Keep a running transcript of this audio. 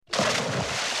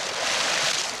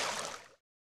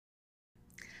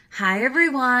Hi,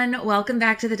 everyone. Welcome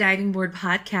back to the Diving Board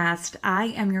Podcast. I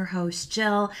am your host,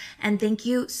 Jill, and thank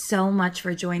you so much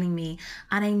for joining me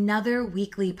on another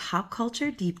weekly pop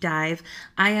culture deep dive.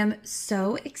 I am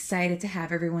so excited to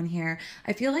have everyone here.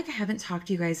 I feel like I haven't talked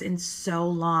to you guys in so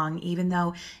long, even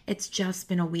though it's just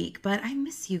been a week, but I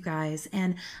miss you guys,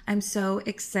 and I'm so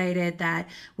excited that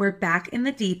we're back in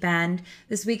the deep end.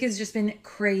 This week has just been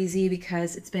crazy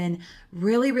because it's been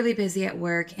really, really busy at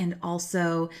work and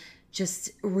also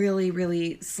just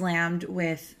really slammed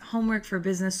with homework for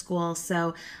business school.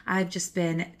 So I've just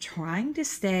been trying to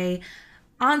stay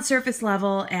on surface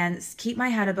level and keep my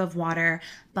head above water.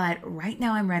 But right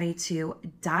now I'm ready to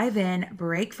dive in,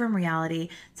 break from reality,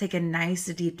 take a nice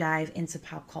deep dive into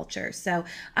pop culture. So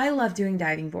I love doing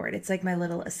diving board. It's like my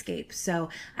little escape. So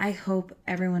I hope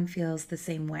everyone feels the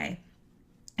same way.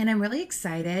 And I'm really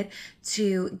excited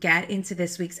to get into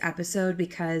this week's episode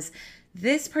because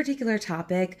this particular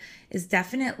topic is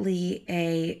definitely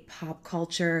a pop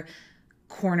culture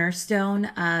cornerstone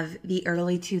of the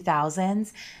early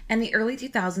 2000s. And the early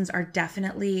 2000s are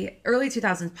definitely, early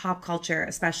 2000s pop culture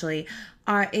especially,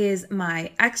 is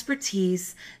my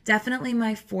expertise, definitely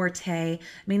my forte. I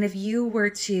mean, if you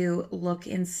were to look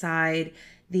inside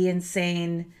the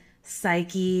insane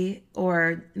psyche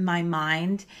or my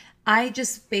mind, I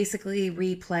just basically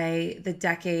replay the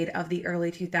decade of the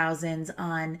early 2000s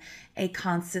on a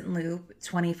constant loop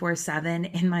 24/7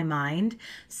 in my mind.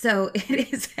 So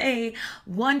it is a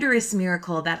wondrous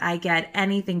miracle that I get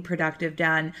anything productive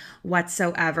done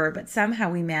whatsoever, but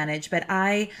somehow we manage. But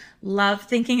I love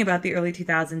thinking about the early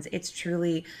 2000s. It's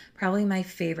truly probably my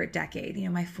favorite decade,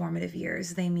 my formative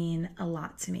years. They mean a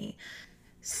lot to me.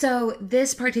 So,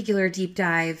 this particular deep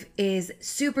dive is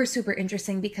super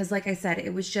interesting because, like I said,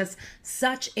 it was just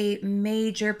such a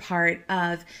major part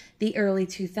of the early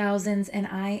 2000s, and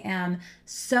I am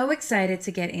so excited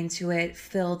to get into it,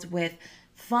 filled with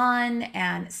fun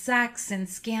and sex and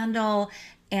scandal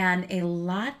and a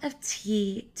lot of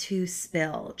tea to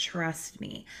spill, trust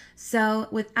me. So,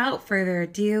 without further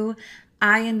ado,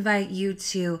 I invite you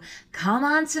to come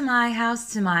on to my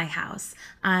house,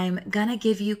 I'm gonna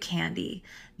give you candy.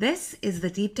 This is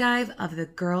the deep dive of the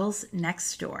Girls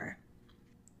Next Door.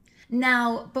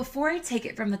 Now, before I take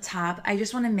it from the top, I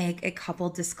just want to make a couple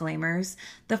disclaimers.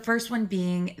 The first one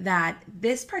being that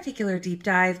this particular deep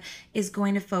dive is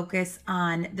going to focus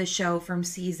on the show from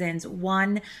seasons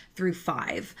 1 through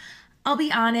 5. I'll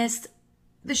be honest,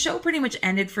 the show pretty much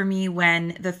ended for me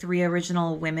when the 3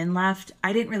 original women left.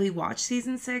 I didn't really watch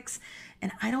season 6,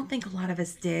 and I don't think a lot of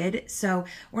us did. So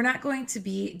we're not going to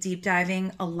be deep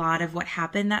diving a lot of what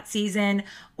happened that season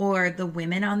or the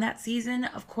women on that season.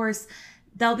 Of course,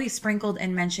 they'll be sprinkled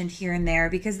and mentioned here and there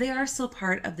because they are still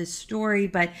part of the story,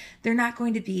 but they're not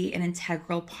going to be an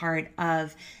integral part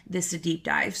of this deep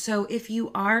dive. So if you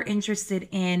are interested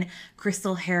in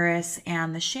Crystal Harris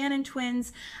and the Shannon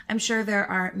twins, I'm sure there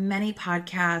are many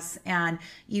podcasts and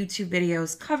YouTube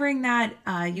videos covering that.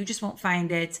 You just won't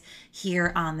find it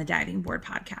here on the Diving Board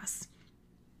Podcast.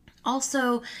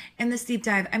 Also, in this deep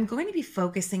dive, I'm going to be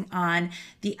focusing on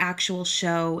the actual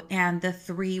show and the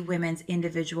 3 women's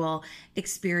individual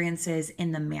experiences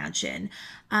in the mansion.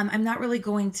 I'm not really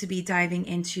going to be diving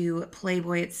into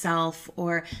Playboy itself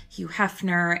or Hugh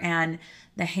Hefner and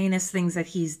the heinous things that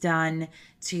he's done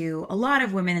to a lot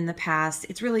of women in the past.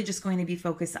 It's really just going to be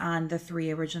focused on the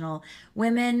 3 original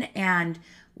women and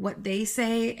what they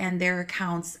say and their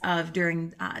accounts of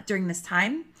during this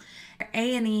time.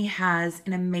 A&E has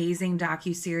an amazing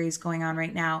docuseries going on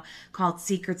right now called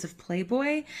Secrets of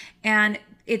Playboy, and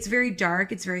it's very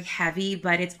dark, it's very heavy,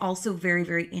 but it's also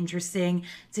very interesting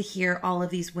to hear all of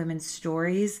these women's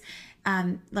stories.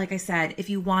 Like I said, if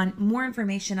you want more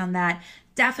information on that,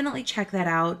 definitely check that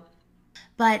out.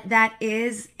 But that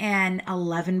is an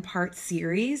 11-part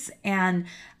series, and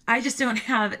I just don't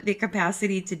have the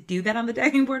capacity to do that on the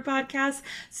Diving Board Podcast.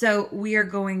 So we are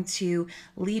going to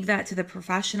leave that to the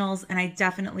professionals. And I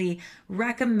definitely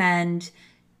recommend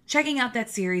checking out that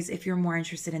series if you're more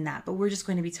interested in that. But we're just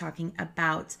going to be talking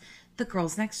about the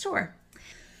Girls Next Door.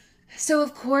 So,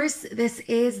 of course, this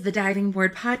is the Diving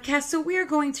Board Podcast. So we are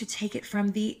going to take it from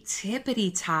the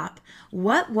tippity top.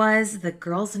 What was the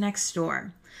Girls Next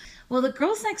Door? Well, The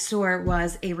Girls Next Door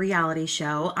was a reality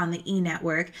show on the E!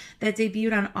 Network that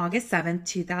debuted on August 7th,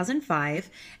 2005,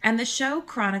 and the show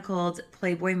chronicled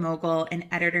Playboy mogul and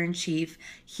editor-in-chief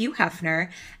Hugh Hefner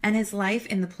and his life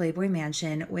in the Playboy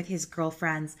mansion with his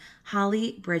girlfriends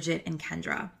Holly, Bridget, and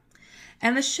Kendra.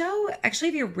 And the show,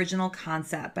 actually the original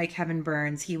concept by Kevin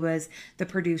Burns, he was the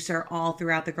producer all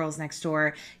throughout The Girls Next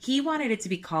Door. He wanted it to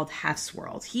be called Hef's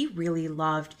World. He really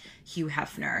loved Hugh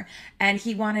Hefner, and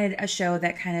he wanted a show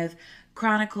that kind of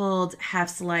chronicled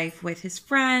Hef's life with his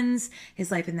friends,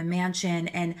 his life in the mansion,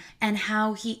 and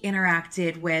how he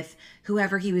interacted with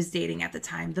whoever he was dating at the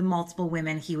time, the multiple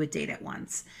women he would date at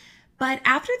once. But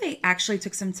after they actually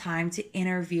took some time to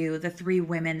interview the three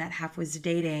women that Hef was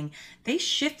dating, they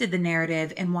shifted the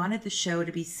narrative and wanted the show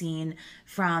to be seen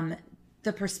from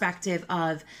the perspective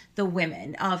of the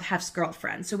women, of Hef's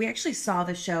girlfriends. So we actually saw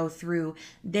the show through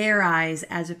their eyes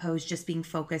as opposed just being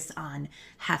focused on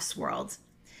Hef's world.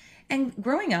 And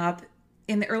growing up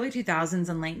in the early 2000s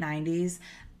and late 90s,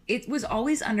 it was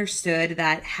always understood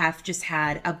that Hef just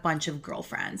had a bunch of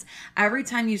girlfriends. Every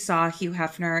time you saw Hugh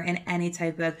Hefner in any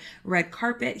type of red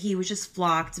carpet, he was just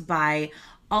flocked by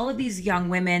all of these young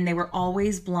women. They were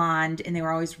always blonde and they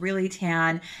were always really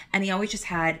tan. And he always just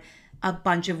had a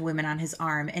bunch of women on his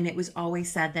arm. And it was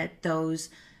always said that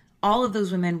all of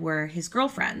those women were his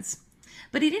girlfriends.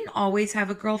 But he didn't always have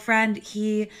a girlfriend.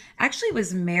 He actually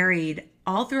was married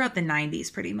all throughout the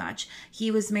 90s, pretty much. He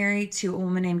was married to a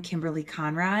woman named Kimberly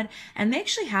Conrad, and they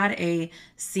actually had a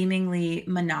seemingly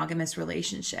monogamous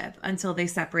relationship until they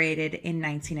separated in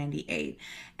 1998.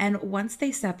 And once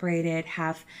they separated,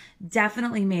 Hef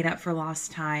definitely made up for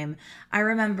lost time. I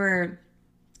remember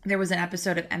there was an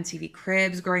episode of MTV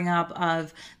Cribs growing up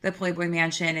of the Playboy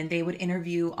Mansion, and they would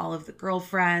interview all of the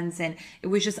girlfriends, and it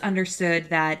was just understood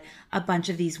that a bunch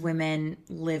of these women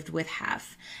lived with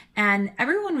Hef. And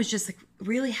everyone was just like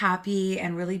really happy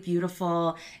and really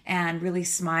beautiful and really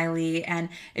smiley, and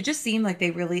it just seemed like they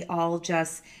really all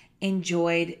just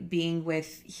enjoyed being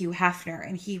with Hugh Hefner,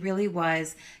 and he really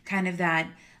was kind of that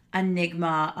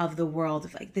enigma of the world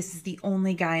of like, this is the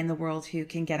only guy in the world who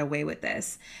can get away with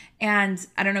this. And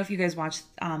I don't know if you guys watched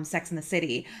Sex and the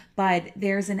City, but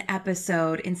there's an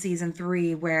episode in season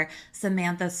 3 where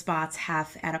Samantha spots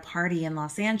Hef at a party in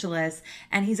Los Angeles,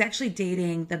 and he's actually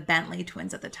dating the Bentley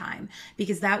twins at the time,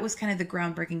 because that was kind of the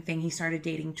groundbreaking thing. He started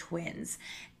dating twins,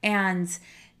 and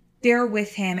they're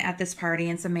with him at this party,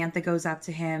 and Samantha goes up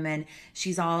to him and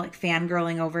she's all like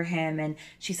fangirling over him, and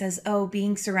she says, "Oh,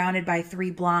 being surrounded by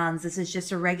 3 blondes, this is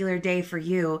just a regular day for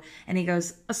you." And he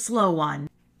goes, "A slow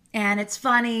one." And it's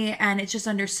funny, and it's just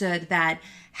understood that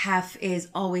Hef is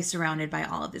always surrounded by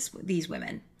all of these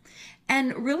women.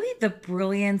 And really the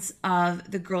brilliance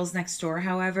of The Girls Next Door,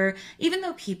 however, even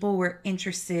though people were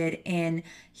interested in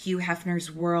Hugh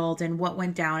Hefner's world and what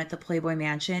went down at the Playboy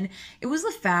Mansion, it was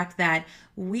the fact that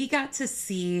we got to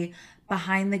see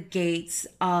behind the gates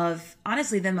of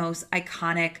honestly the most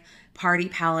iconic party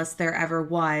palace there ever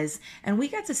was, and we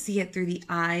got to see it through the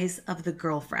eyes of the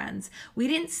girlfriends. We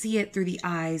didn't see it through the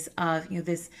eyes of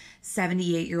this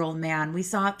 78-year-old man. We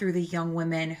saw it through the young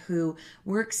women who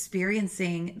were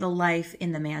experiencing the life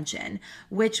in the mansion,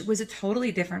 which was a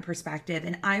totally different perspective,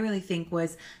 and I really think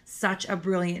was such a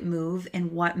brilliant move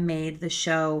and what made the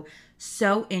show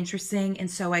so interesting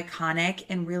and so iconic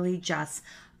and really just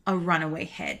a runaway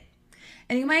hit.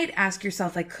 And you might ask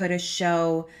yourself, like, could a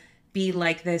show be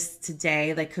like this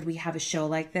today? Like, could we have a show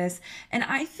like this? And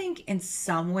I think in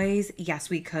some ways, yes,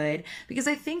 we could, because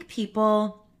I think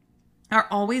people are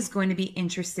always going to be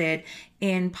interested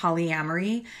in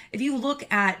polyamory. If you look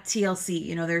at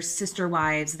TLC, there's Sister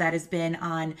Wives that has been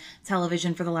on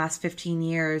television for the last 15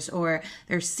 years, or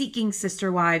there's Seeking Sister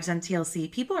Wives on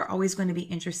TLC. People are always going to be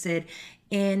interested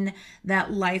in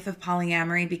that life of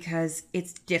polyamory because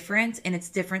it's different, and it's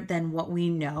different than what we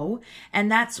know.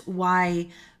 And that's why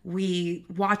we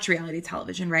watch reality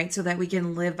television, right? So that we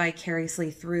can live vicariously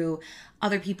through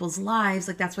other people's lives.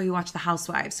 Like, that's why we watch The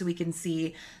Housewives, so we can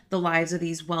see the lives of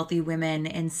these wealthy women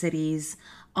in cities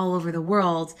all over the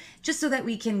world, just so that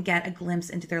we can get a glimpse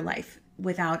into their life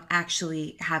without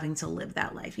actually having to live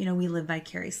that life. We live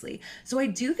vicariously. So I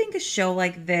do think a show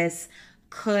like this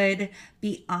could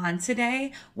be on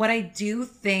today. What I do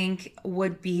think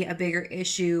would be a bigger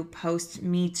issue post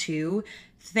Me Too,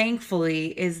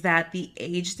 thankfully, is that the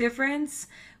age difference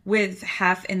with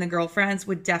Hef and the girlfriends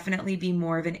would definitely be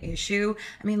more of an issue.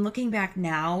 I mean, looking back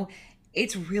now,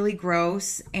 it's really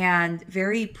gross and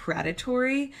very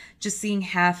predatory just seeing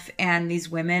Hef and these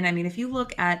women. I mean, if you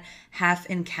look at Hef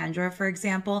and Kendra, for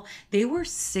example, they were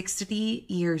 60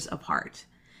 years apart.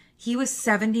 He was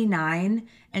 79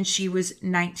 and she was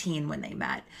 19 when they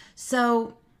met.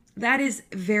 So that is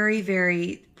very,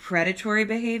 very predatory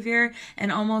behavior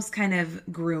and almost kind of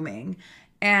grooming.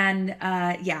 And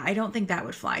I don't think that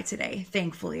would fly today,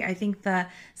 thankfully. I think the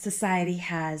society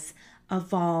has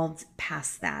evolved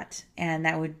past that, and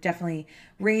that would definitely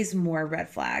raise more red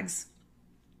flags.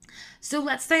 So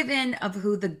let's dive in of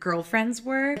who the girlfriends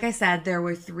were. Like I said, there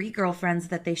were 3 girlfriends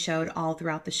that they showed all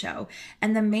throughout the show.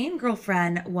 And the main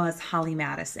girlfriend was Holly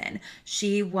Madison.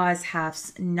 She was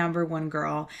Hef's #1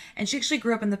 girl. And she actually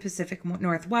grew up in the Pacific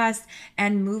Northwest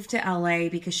and moved to LA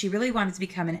because she really wanted to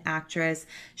become an actress.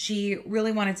 She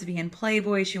really wanted to be in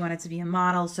Playboy. She wanted to be a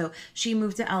model. So she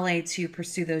moved to LA to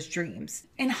pursue those dreams.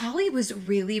 And Holly was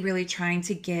really, really trying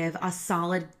to give a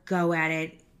solid go at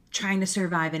it, trying to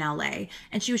survive in LA.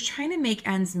 And she was trying to make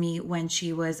ends meet when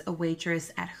she was a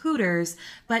waitress at Hooters,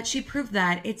 but she proved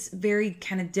that it's very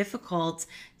kind of difficult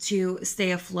to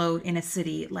stay afloat in a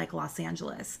city like Los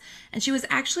Angeles. And she was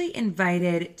actually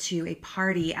invited to a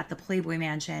party at the Playboy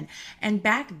Mansion. And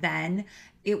back then,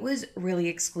 it was really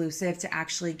exclusive to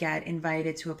actually get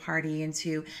invited to a party and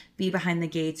to be behind the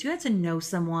gates. You had to know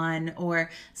someone, or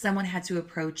someone had to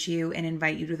approach you and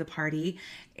invite you to the party.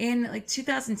 In like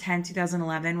 2010,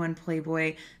 2011, when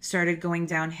Playboy started going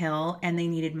downhill and they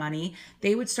needed money,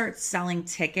 they would start selling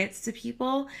tickets to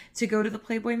people to go to the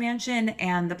Playboy Mansion,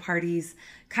 and the parties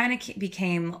kind of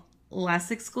became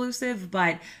less exclusive,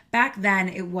 but back then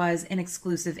it was an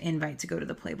exclusive invite to go to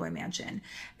the Playboy Mansion.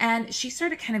 And she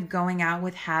started kind of going out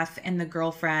with Hef and the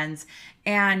girlfriends,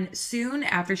 and soon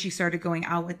after she started going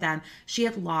out with them, she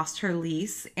had lost her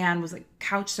lease and was like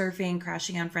couch surfing,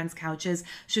 crashing on friends' couches.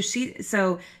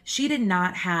 So she did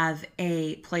not have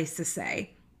a place to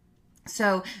stay.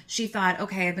 So she thought,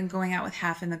 okay, I've been going out with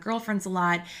Hef and the girlfriends a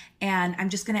lot, and I'm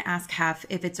just going to ask Hef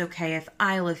if it's okay if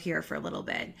I live here for a little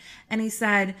bit. And he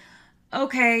said,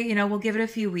 okay, we'll give it a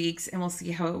few weeks and we'll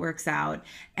see how it works out.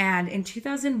 And in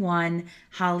 2001,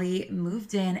 Holly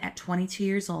moved in at 22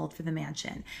 years old for the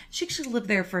mansion. She actually lived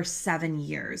there for 7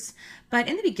 years. But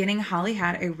in the beginning, Holly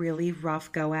had a really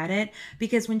rough go at it,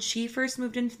 because when she first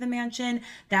moved into the mansion,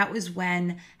 that was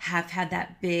when Hef had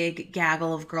that big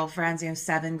gaggle of girlfriends,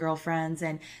 7 girlfriends,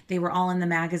 and they were all in the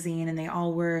magazine and they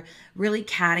all were really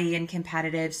catty and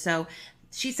competitive. So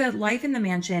she said life in the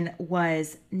mansion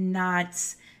was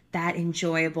not that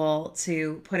enjoyable,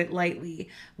 to put it lightly,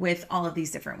 with all of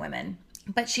these different women.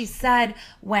 But she said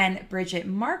when Bridget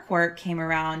Marquardt came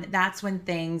around, that's when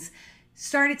things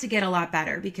started to get a lot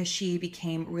better, because she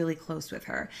became really close with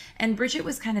her. And Bridget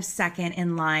was kind of second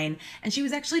in line, and she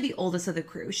was actually the oldest of the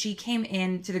crew. She came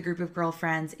into the group of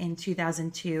girlfriends in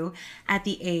 2002 at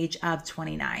the age of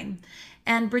 29.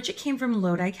 And Bridget came from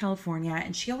Lodi, California,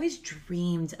 and she always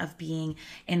dreamed of being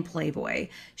in Playboy.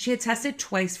 She had tested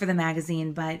twice for the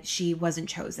magazine, but she wasn't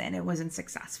chosen. It wasn't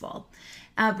successful.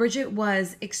 Bridget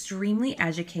was extremely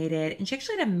educated, and she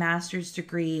actually had a master's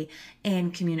degree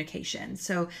in communication.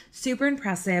 So super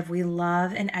impressive. We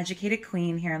love an educated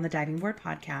queen here on the Diving Board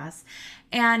podcast.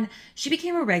 And she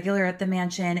became a regular at the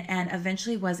mansion and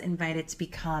eventually was invited to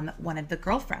become one of the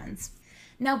girlfriends.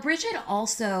 Now, Bridget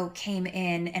also came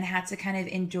in and had to kind of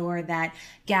endure that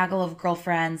gaggle of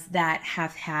girlfriends that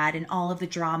Hef had and all of the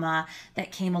drama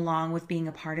that came along with being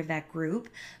a part of that group.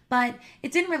 But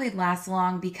it didn't really last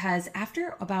long, because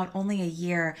after about only a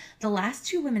year, the last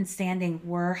 2 women standing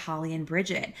were Holly and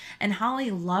Bridget. And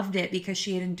Holly loved it because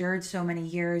she had endured so many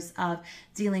years of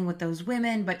dealing with those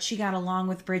women, but she got along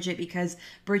with Bridget because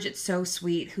Bridget's so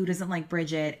sweet. Who doesn't like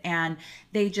Bridget? And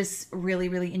they just really,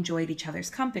 really enjoyed each other's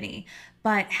company.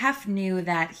 But Hef knew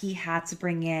that he had to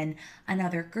bring in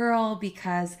another girl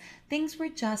because things were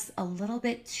just a little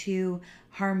bit too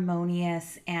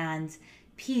harmonious and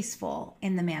peaceful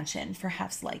in the mansion for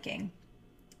Hef's liking.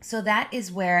 So that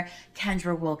is where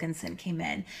Kendra Wilkinson came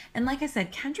in. And like I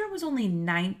said, Kendra was only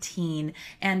 19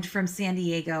 and from San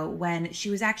Diego when she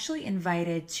was actually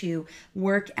invited to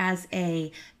work as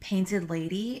a painted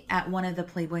lady at one of the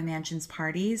Playboy Mansion's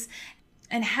parties.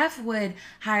 And Hef would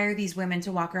hire these women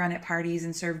to walk around at parties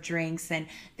and serve drinks, and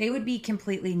they would be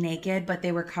completely naked, but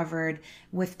they were covered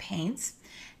with paint.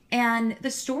 And the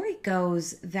story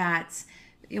goes that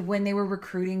when they were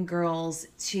recruiting girls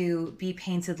to be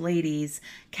painted ladies,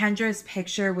 Kendra's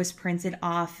picture was printed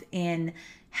off in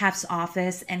Hef's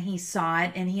office, and he saw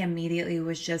it and he immediately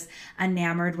was just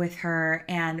enamored with her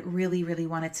and really, really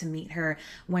wanted to meet her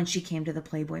when she came to the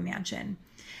Playboy Mansion.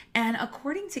 And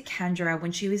according to Kendra,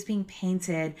 when she was being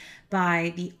painted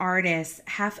by the artist,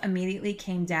 Hef immediately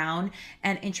came down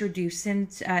and introduced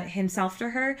himself to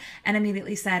her and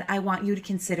immediately said, I want you to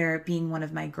consider being one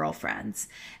of my girlfriends.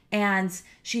 And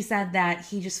she said that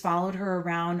he just followed her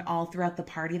around all throughout the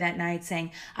party that night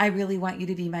saying, I really want you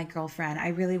to be my girlfriend. I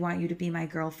really want you to be my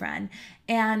girlfriend.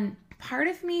 And part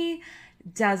of me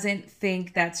doesn't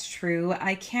think that's true.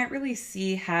 I can't really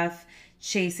see Hef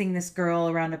chasing this girl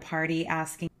around a party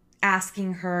asking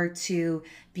asking her to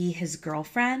be his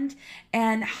girlfriend.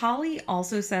 And Holly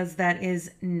also says that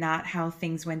is not how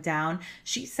things went down.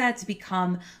 She said to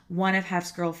become one of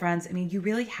Hef's girlfriends, I mean, you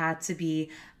really had to be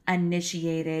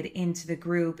initiated into the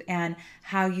group, and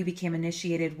how you became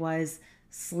initiated was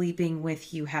sleeping with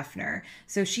Hugh Hefner.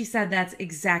 So she said that's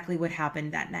exactly what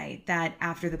happened that night, that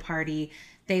after the party,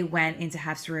 they went into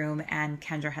Hef's room and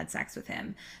Kendra had sex with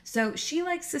him. So she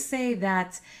likes to say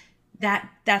that's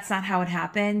not how it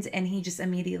happened, and he just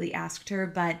immediately asked her.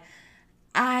 But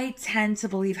I tend to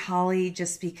believe Holly,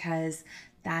 just because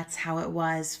that's how it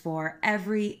was for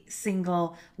every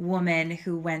single woman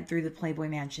who went through the Playboy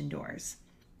Mansion doors.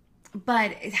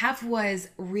 But Hef was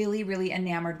really, really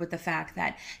enamored with the fact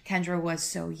that Kendra was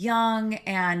so young,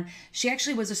 and she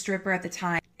actually was a stripper at the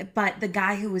time. But the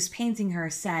guy who was painting her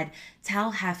said,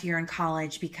 "Tell Hef you're in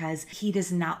college because he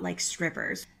does not like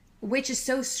strippers." Which is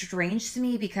so strange to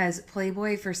me, because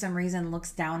Playboy, for some reason,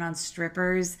 looks down on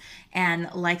strippers and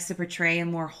likes to portray a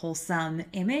more wholesome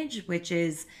image, which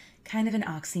is kind of an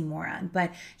oxymoron.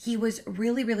 But he was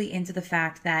really, really into the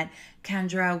fact that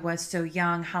Kendra was so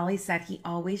young. Holly said he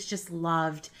always just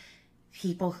loved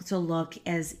people to look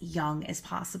as young as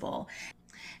possible.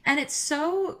 And it's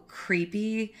so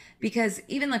creepy, because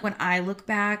even like when I look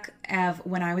back of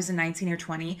when I was a 19 or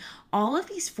 20, all of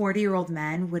these 40-year-old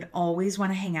men would always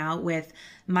want to hang out with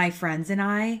my friends and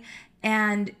I.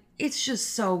 And it's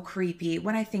just so creepy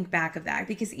when I think back of that,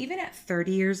 because even at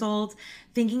 30 years old,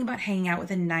 thinking about hanging out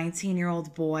with a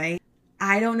 19-year-old boy,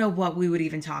 I don't know what we would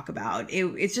even talk about.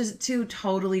 It's just two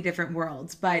totally different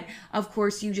worlds. But of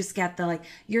course, you just get the like,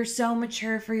 you're so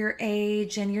mature for your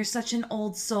age and you're such an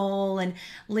old soul. And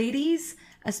ladies,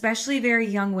 especially very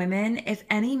young women, if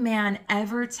any man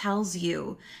ever tells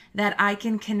you that I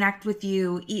can connect with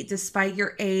you despite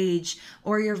your age,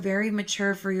 or you're very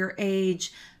mature for your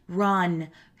age, run.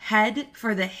 Head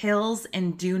for the hills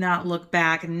and do not look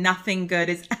back. Nothing good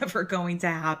is ever going to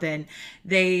happen.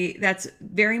 That's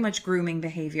very much grooming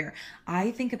behavior.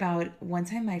 I think about one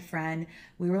time my friend,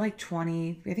 we were like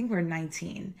 20, I think we were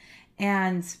 19,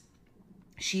 and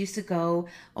she used to go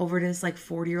over to this like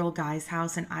 40-year-old guy's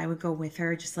house, and I would go with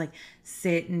her, just like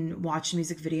sit and watch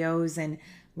music videos and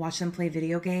watch them play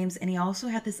video games. And he also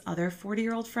had this other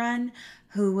 40-year-old friend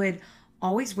who would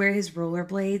always wear his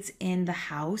rollerblades in the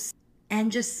house and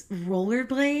just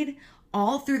rollerblade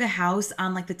all through the house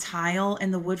on like the tile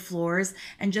and the wood floors,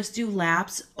 and just do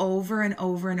laps over and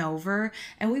over and over.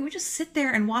 And we would just sit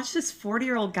there and watch this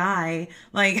 40-year-old guy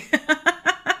like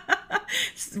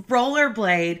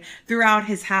rollerblade throughout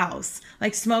his house,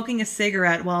 like smoking a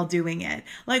cigarette while doing it.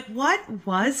 Like, what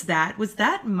was that? Was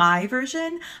that my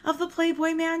version of the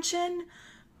Playboy Mansion?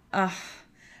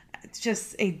 It's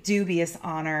just a dubious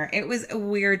honor. It was a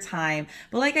weird time.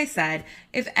 But like I said,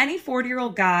 if any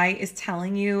 40-year-old guy is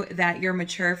telling you that you're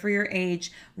mature for your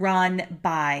age, run,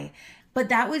 bye. But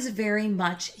that was very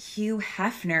much Hugh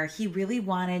Hefner. He really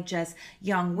wanted just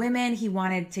young women. He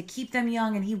wanted to keep them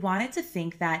young, and he wanted to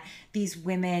think that these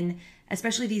women,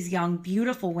 especially these young,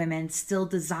 beautiful women, still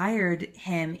desired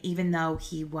him even though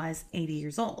he was 80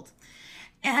 years old.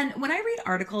 And when I read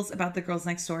articles about the Girls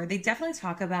Next Door, they definitely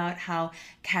talk about how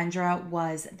Kendra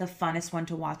was the funnest one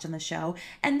to watch on the show.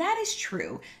 And that is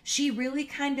true. She really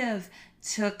kind of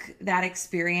took that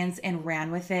experience and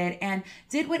ran with it, and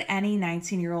did what any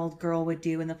 19-year-old girl would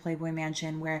do in the Playboy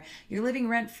Mansion, where you're living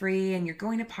rent-free and you're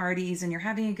going to parties and you're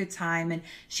having a good time. And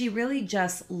she really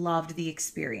just loved the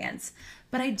experience.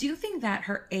 But I do think that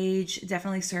her age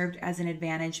definitely served as an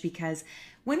advantage, because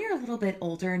when you're a little bit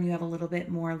older and you have a little bit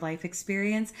more life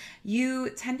experience, you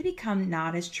tend to become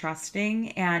not as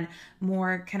trusting and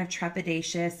more kind of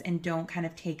trepidatious, and don't kind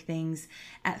of take things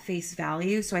at face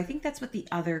value. So I think that's what the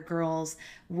other girls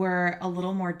were, a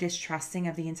little more distrusting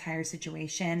of the entire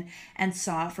situation and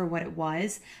saw it for what it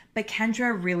was. But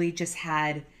Kendra really just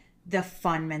had the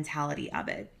fun mentality of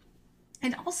it.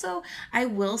 And also, I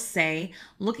will say,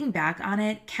 looking back on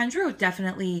it, Kendra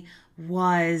definitely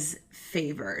was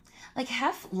favored. Like,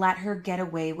 Hef let her get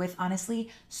away with, honestly,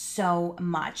 so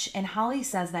much. And Holly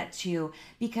says that too,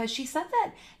 because she said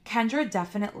that Kendra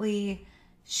definitely,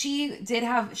 she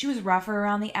was rougher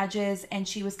around the edges, and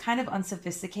she was kind of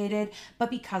unsophisticated. But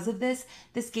because of this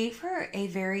gave her a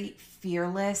very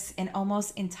fearless and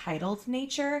almost entitled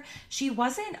nature. She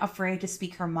wasn't afraid to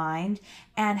speak her mind.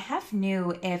 And Hef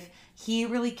knew if he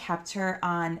really kept her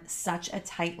on such a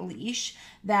tight leash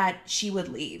that she would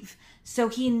leave. So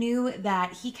he knew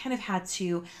that he kind of had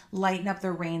to lighten up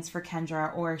the reins for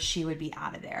Kendra, or she would be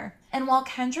out of there. And while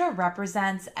Kendra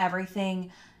represents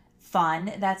everything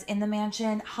fun that's in the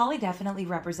mansion, Holly definitely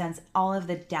represents all of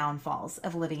the downfalls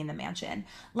of living in the mansion.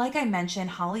 Like I mentioned,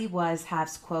 Holly was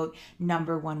Hef's quote,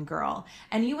 number one girl.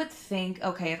 And you would think,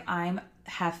 okay, if I'm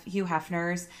Hugh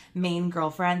Hefner's main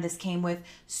girlfriend, this came with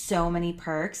so many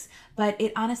perks, but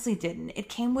it honestly didn't. It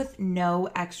came with no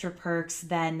extra perks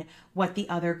than what the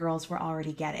other girls were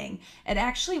already getting. It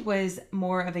actually was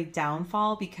more of a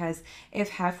downfall because if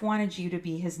Hef wanted you to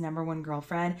be his number one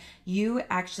girlfriend, you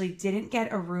actually didn't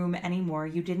get a room anymore.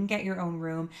 You didn't get your own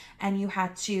room, and you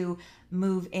had to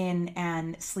move in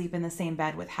and sleep in the same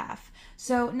bed with Hef.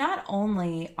 So not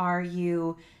only are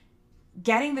you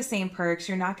getting the same perks,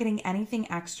 you're not getting anything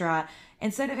extra.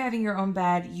 Instead of having your own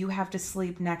bed, you have to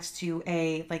sleep next to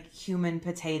a like human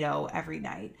potato every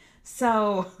night.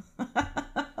 So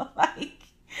like,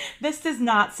 this does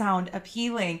not sound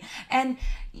appealing. And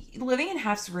living in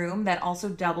Hef's room that also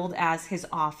doubled as his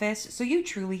office, so you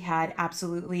truly had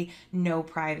absolutely no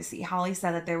privacy. Holly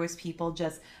said that there was people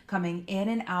just coming in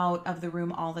and out of the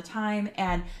room all the time,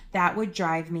 and that would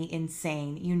drive me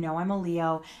insane. You know, I'm a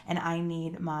Leo and I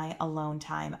need my alone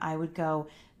time. I would go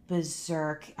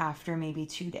berserk after maybe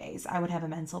 2 days. I would have a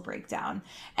mental breakdown.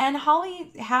 And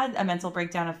Holly had a mental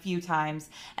breakdown a few times,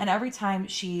 and every time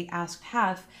she asked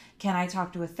Hef, can I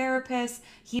talk to a therapist?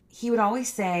 He would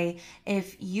always say,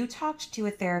 if you talked to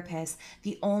a therapist,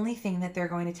 the only thing that they're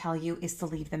going to tell you is to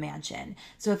leave the mansion.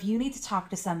 So if you need to talk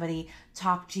to somebody,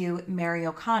 talk to Mary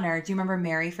O'Connor. Do you remember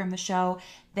Mary from the show?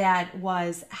 That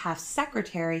was Hef's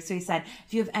secretary. So he said,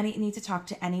 if you have any need to talk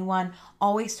to anyone,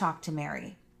 always talk to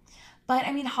Mary. But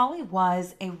I mean, Holly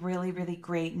was a really, really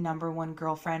great number one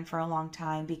girlfriend for a long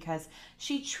time because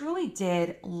she truly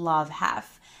did love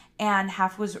Hef. And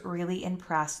Hef was really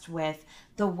impressed with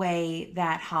the way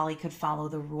that Holly could follow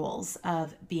the rules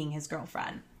of being his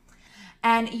girlfriend.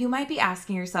 And you might be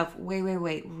asking yourself,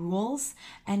 wait, rules?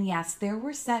 And yes, there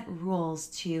were set rules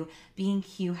to being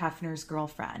Hugh Hefner's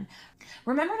girlfriend.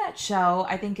 Remember that show?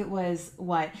 I think it was,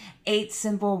 8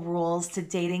 Simple Rules to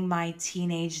Dating My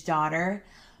Teenage Daughter?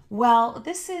 Well,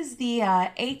 this is the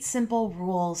 8 Simple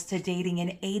Rules to Dating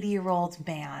an 80-year-old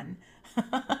man.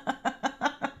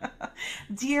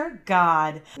 Dear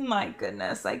God, my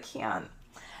goodness, I can't.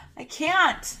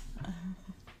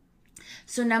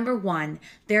 So number 1,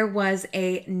 there was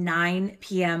a 9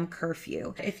 p.m.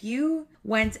 curfew. If you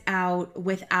went out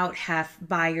without Hef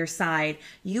by your side,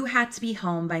 you had to be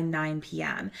home by 9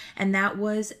 p.m. And that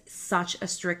was such a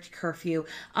strict curfew.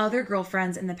 Other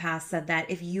girlfriends in the past said that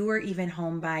if you were even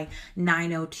home by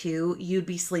 9:02, you'd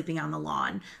be sleeping on the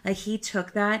lawn. Like, he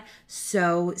took that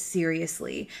so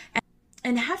seriously.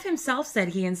 And Hef himself said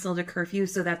he instilled a curfew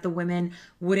so that the women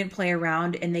wouldn't play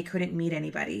around and they couldn't meet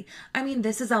anybody. I mean,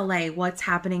 this is LA. What's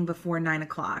happening before 9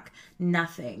 o'clock?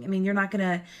 Nothing. I mean,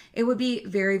 it would be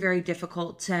very, very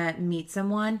difficult to meet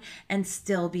someone and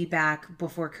still be back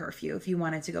before curfew if you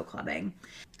wanted to go clubbing.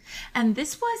 And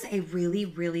this was a really,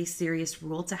 really serious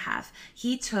rule to have.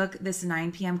 He took this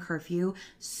 9 p.m. curfew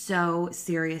so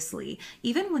seriously.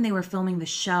 Even when they were filming the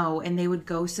show and they would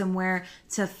go somewhere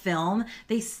to film,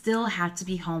 they still had to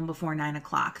be home before 9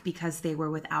 o'clock because they were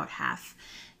without Hef.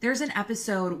 There's an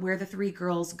episode where the 3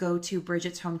 girls go to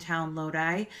Bridget's hometown,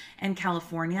 Lodi, in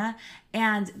California,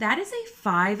 and that is a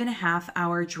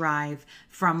 5.5-hour drive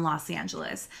from Los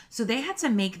Angeles. So they had to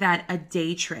make that a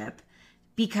day trip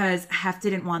because Hef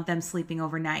didn't want them sleeping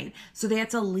overnight. So they had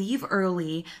to leave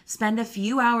early, spend a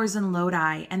few hours in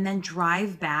Lodi, and then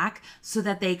drive back so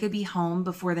that they could be home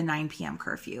before the 9 p.m.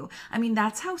 curfew. I mean,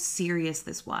 that's how serious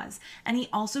this was. And he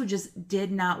also just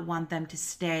did not want them to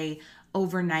stay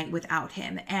overnight without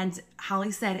him. And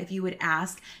Holly said if you would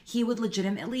ask, he would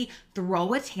legitimately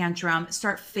throw a tantrum,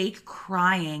 start fake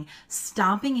crying,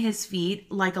 stomping his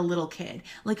feet like a little kid.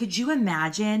 Like, could you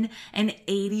imagine an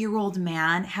 80-year-old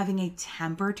man having a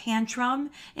temper tantrum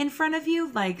in front of you?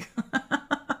 Like,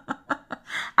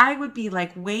 I would be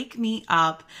like, wake me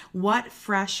up. What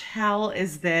fresh hell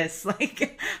is this?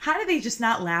 Like, how do they just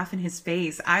not laugh in his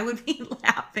face? I would be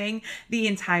laughing the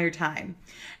entire time.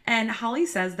 And Holly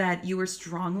says that you were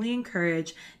strongly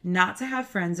encouraged not to have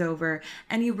friends over,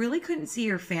 and you really couldn't see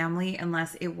your family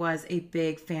unless it was a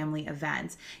big family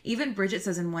event. Even Bridget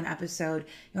says in one episode,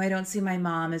 I don't see my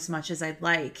mom as much as I'd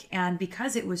like. And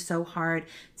because it was so hard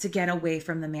to get away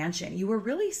from the mansion, you were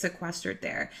really sequestered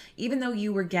there. Even though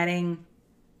you were getting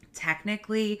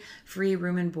technically free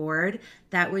room and board,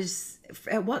 that was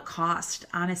at what cost,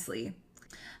 honestly?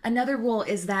 Another rule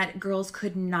is that girls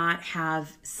could not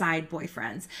have side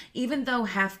boyfriends. Even though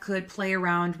Hef could play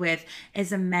around with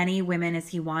as many women as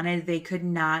he wanted, they could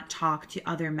not talk to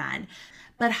other men.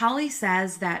 But Holly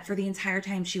says that for the entire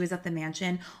time she was at the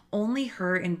mansion, only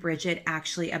her and Bridget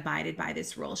actually abided by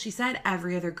this rule. She said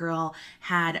every other girl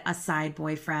had a side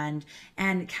boyfriend,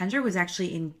 and Kendra was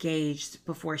actually engaged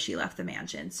before she left the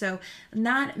mansion. So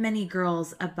not many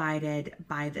girls abided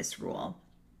by this rule.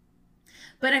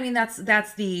 But I mean, that's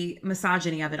the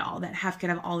misogyny of it all, that Hef could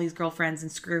have all these girlfriends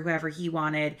and screw whoever he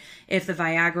wanted if the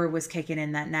Viagra was kicking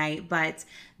in that night. But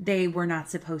they were not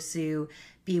supposed to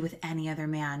be with any other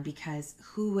man, because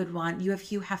who would want, you have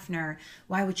Hugh Hefner.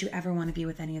 Why would you ever want to be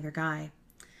with any other guy?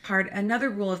 Another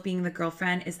rule of being the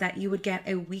girlfriend is that you would get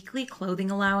a weekly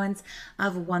clothing allowance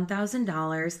of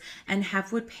 $1,000, and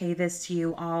Hef would pay this to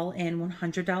you all in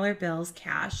 $100 bills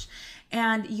cash.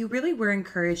 And you really were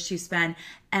encouraged to spend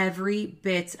every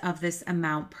bit of this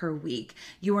amount per week.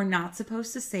 You are not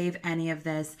supposed to save any of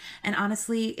this. And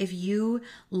honestly, if you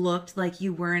looked like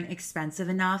you weren't expensive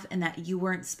enough and that you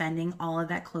weren't spending all of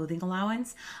that clothing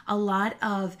allowance, a lot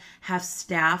of Hef's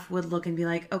staff would look and be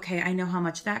like, okay, I know how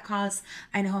much that costs.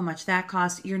 I know how much that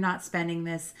costs. You're not spending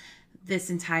this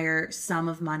entire sum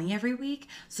of money every week.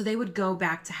 So they would go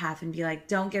back to Hef and be like,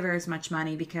 don't give her as much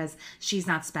money because she's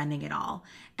not spending it all.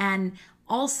 And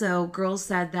also, girls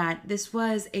said that this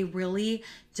was a really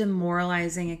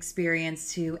demoralizing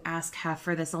experience to ask Hef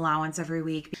for this allowance every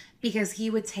week, because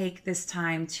he would take this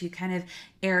time to kind of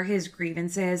air his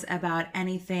grievances about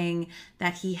anything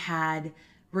that he had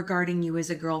regarding you as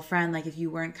a girlfriend. Like if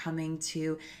you weren't coming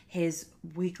to his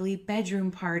weekly bedroom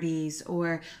parties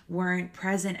or weren't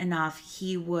present enough,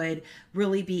 he would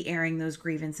really be airing those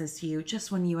grievances to you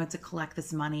just when you had to collect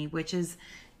this money, which is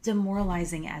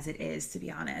demoralizing as it is, to be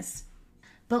honest.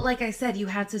 But like I said, you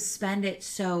had to spend it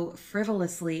so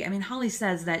frivolously. I mean, Holly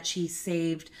says that she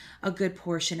saved a good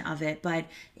portion of it, but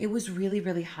it was really,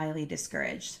 really highly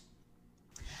discouraged.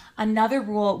 Another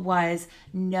rule was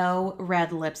no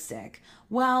red lipstick.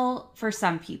 Well, for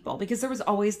some people, because there was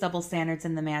always double standards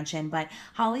in the mansion. But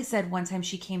Holly said one time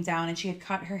she came down and she had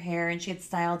cut her hair and she had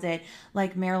styled it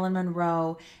like Marilyn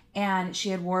Monroe, and she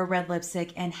had wore red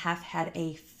lipstick, and Hef had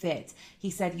a fit. He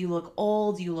said, you look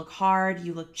old, you look hard,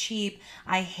 you look cheap.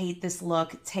 I hate this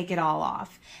look. Take it all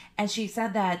off. And she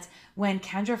said that when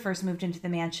Kendra first moved into the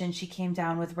mansion, she came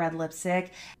down with red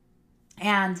lipstick.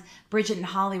 And Bridget and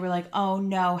Holly were like, oh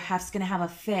no, Hef's gonna have a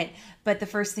fit. But the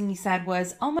first thing he said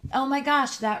was, oh my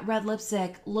gosh, that red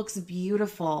lipstick looks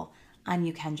beautiful on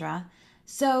you, Kendra.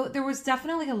 So there was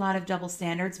definitely a lot of double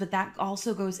standards, but that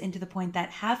also goes into the point that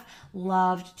Hef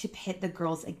loved to pit the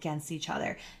girls against each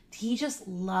other. He just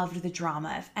loved the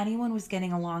drama. If anyone was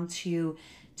getting along too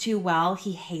well,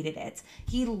 he hated it.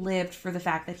 He lived for the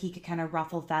fact that he could kind of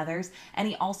ruffle feathers, and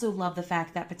he also loved the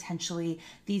fact that potentially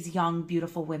these young,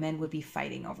 beautiful women would be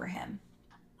fighting over him.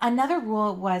 Another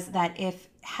rule was that if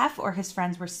Hef or his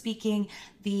friends were speaking,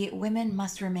 the women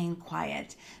must remain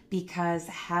quiet, because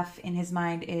Hef, in his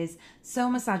mind, is so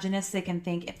misogynistic and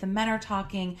think if the men are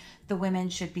talking, the women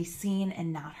should be seen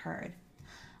and not heard.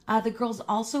 The girls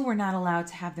also were not allowed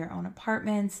to have their own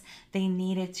apartments. They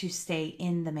needed to stay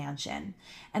in the mansion.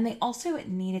 And they also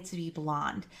needed to be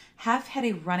blonde. Hef had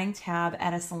a running tab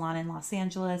at a salon in Los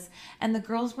Angeles, and the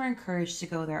girls were encouraged to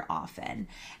go there often.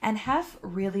 And Hef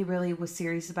really, really was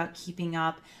serious about keeping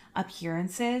up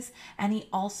appearances, and he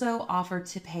also offered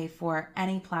to pay for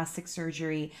any plastic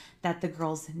surgery that the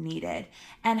girls needed.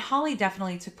 And Holly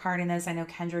definitely took part in this. I know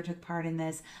Kendra took part in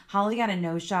this. Holly got a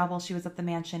nose job while she was at the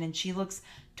mansion, and she looks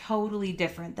totally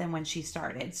different than when she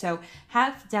started. So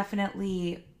Hef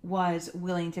definitely was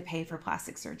willing to pay for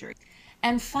plastic surgery.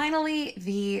 And finally,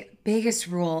 the biggest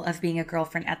rule of being a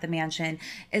girlfriend at the mansion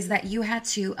is that you had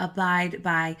to abide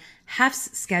by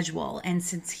Hef's schedule. And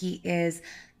since he is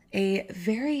a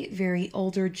very, very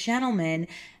older gentleman,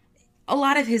 a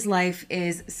lot of his life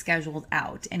is scheduled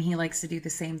out, and he likes to do the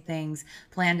same things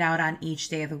planned out on each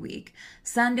day of the week.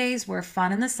 Sundays were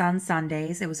Fun in the Sun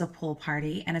Sundays. It was a pool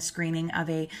party and a screening of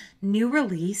a new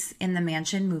release in the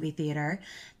Mansion movie theater.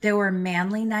 There were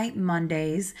Manly Night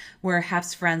Mondays, where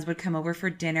Hef's friends would come over for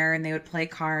dinner and they would play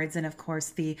cards, and of course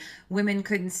the women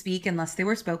couldn't speak unless they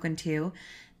were spoken to.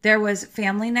 There was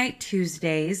Family Night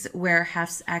Tuesdays, where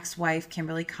Hef's ex-wife,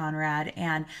 Kimberly Conrad,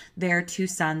 and their two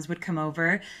sons would come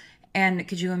over. And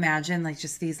could you imagine, like,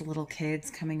 just these little kids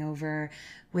coming over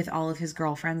with all of his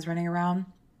girlfriends running around?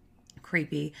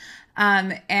 Creepy.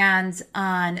 And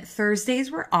on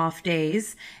Thursdays were off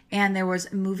days, and there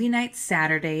was Movie Night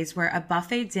Saturdays, where a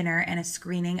buffet dinner and a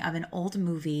screening of an old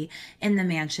movie in the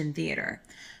Mansion Theater.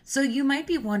 So you might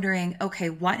be wondering, okay,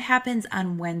 what happens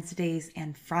on Wednesdays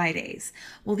and Fridays?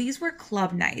 Well, these were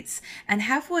club nights, and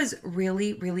Hef was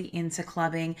really, really into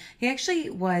clubbing. He actually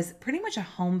was pretty much a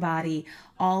homebody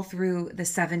all through the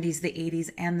 70s, the 80s,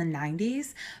 and the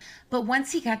 90s. But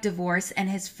once he got divorced and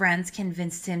his friends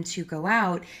convinced him to go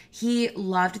out, he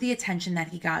loved the attention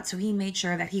that he got. So he made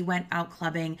sure that he went out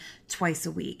clubbing twice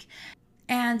a week.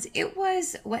 And it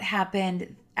was what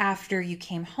happened after you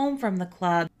came home from the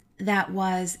club that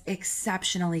was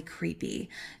exceptionally creepy,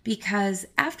 because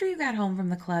after you got home from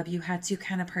the club, you had to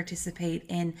kind of participate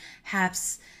in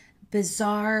Hef's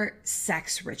bizarre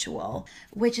sex ritual,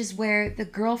 which is where the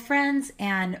girlfriends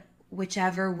and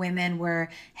whichever women were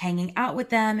hanging out with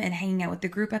them and hanging out with the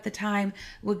group at the time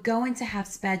would go into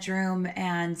Hef's bedroom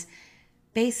and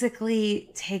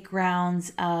basically take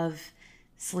rounds of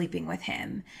sleeping with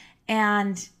him.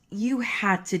 And you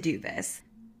had to do this.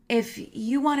 If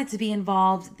you wanted to be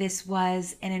involved, this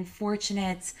was an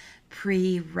unfortunate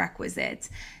prerequisite.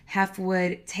 Hef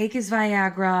would take his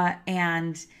Viagra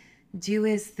and do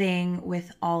his thing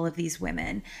with all of these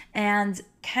women. And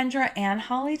Kendra and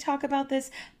Holly talk about this.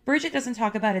 Bridget doesn't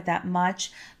talk about it that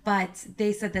much, but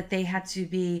they said that they had to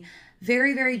be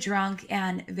very, very drunk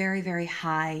and very, very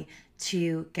high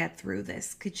to get through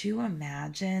this. Could you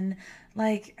imagine?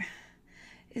 Like,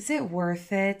 is it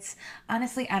worth it?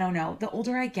 Honestly, I don't know. The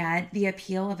older I get, the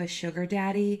appeal of a sugar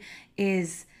daddy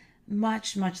is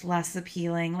much, much less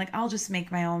appealing. Like, I'll just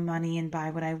make my own money and buy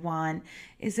what I want.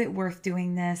 Is it worth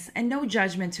doing this? And no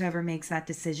judgment to whoever makes that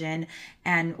decision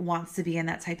and wants to be in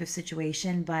that type of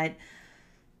situation. But,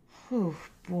 oh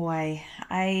boy,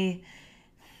 I'm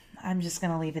just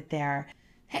going to leave it there.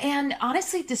 And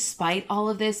honestly, despite all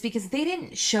of this, because they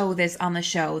didn't show this on the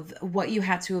show, what you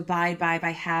had to abide by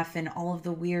Hef and all of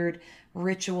the weird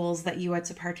rituals that you had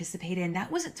to participate in, that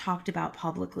wasn't talked about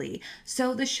publicly.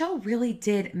 So the show really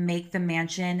did make the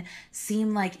mansion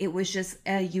seem like it was just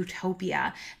a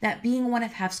utopia, that being one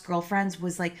of Hef's girlfriends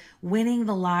was like winning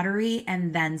the lottery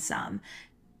and then some.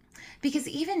 Because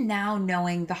even now,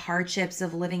 knowing the hardships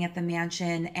of living at the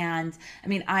mansion, and I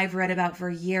mean, I've read about for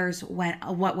years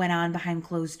what went on behind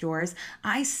closed doors,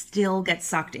 I still get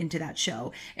sucked into that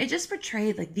show. It just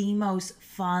portrayed like the most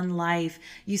fun life.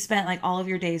 You spent like all of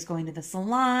your days going to the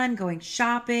salon, going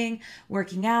shopping,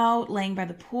 working out, laying by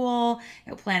the pool,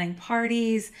 planning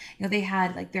parties. They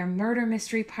had like their murder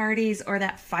mystery parties or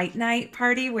that fight night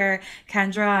party where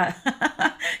Kendra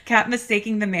kept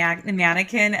mistaking the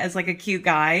mannequin as like a cute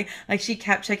guy. Like, she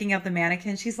kept checking out the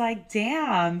mannequin. She's like,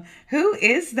 damn, who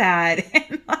is that?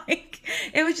 And like,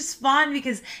 it was just fun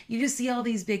because you just see all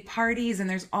these big parties and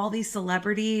there's all these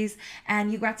celebrities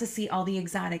and you got to see all the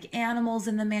exotic animals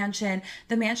in the mansion.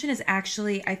 The mansion is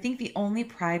actually, I think, the only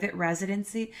private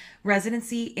residency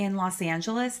in Los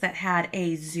Angeles that had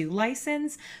a zoo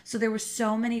license. So there were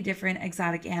so many different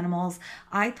exotic animals.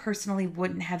 I personally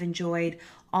wouldn't have enjoyed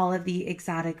all of the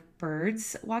exotic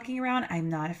birds walking around. I'm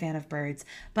not a fan of birds,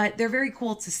 but they're very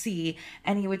cool to see.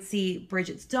 And you would see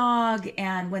Bridget's dog,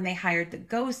 and when they hired the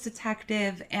ghost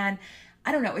detective, and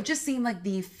I don't know, it just seemed like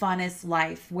the funnest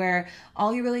life where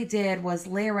all you really did was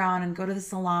lay around and go to the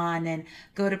salon and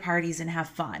go to parties and have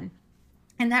fun.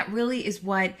 And that really is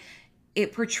what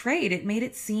it portrayed. It made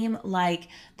it seem like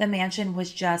the mansion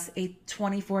was just a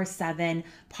 24/7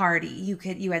 party.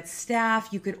 You had staff,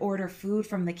 you could order food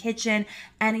from the kitchen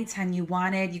anytime you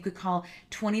wanted. You could call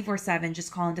 24/7,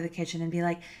 just call into the kitchen and be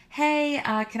like, hey,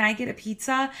 can I get a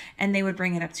pizza? And they would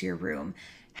bring it up to your room.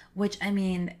 Which, I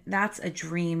mean, that's a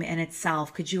dream in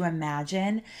itself. Could you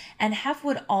imagine? And Hef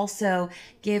would also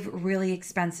give really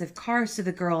expensive cars to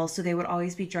the girls, so they would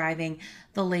always be driving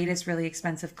the latest really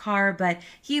expensive car. But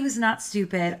he was not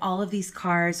stupid. All of these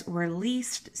cars were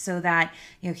leased so that,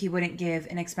 he wouldn't give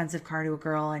an expensive car to a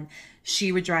girl and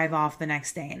she would drive off the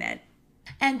next day in it.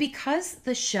 And because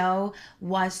the show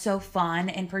was so fun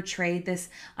and portrayed this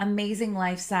amazing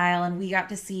lifestyle, and we got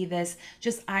to see this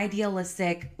just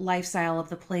idealistic lifestyle of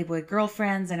the Playboy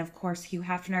girlfriends and of course Hugh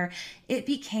Hefner, it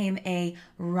became a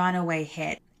runaway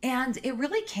hit. And it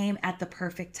really came at the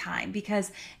perfect time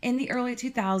because in the early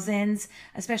 2000s,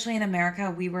 especially in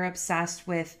America, we were obsessed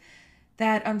with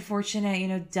that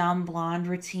unfortunate, dumb blonde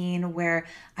routine where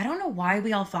I don't know why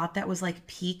we all thought that was like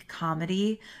peak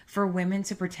comedy for women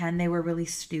to pretend they were really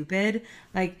stupid.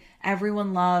 Like,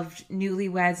 everyone loved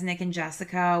Newlyweds, Nick and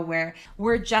Jessica,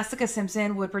 where Jessica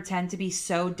Simpson would pretend to be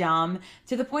so dumb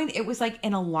to the point it was like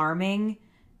an alarming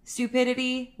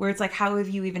stupidity where it's like, how have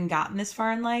you even gotten this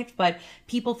far in life? But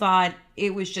people thought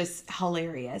it was just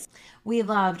hilarious. We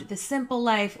loved The Simple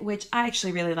Life, which I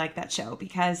actually really liked that show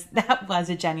because that was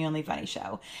a genuinely funny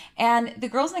show. And The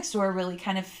Girls Next Door really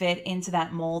kind of fit into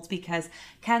that mold because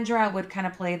Kendra would kind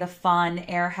of play the fun,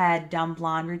 airhead, dumb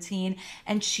blonde routine,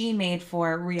 and she made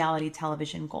for reality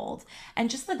television gold. And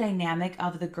just the dynamic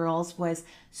of the girls was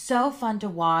so fun to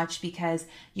watch because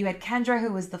you had Kendra,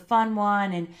 who was the fun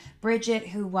one, and Bridget,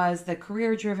 who was the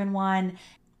career-driven one,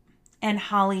 and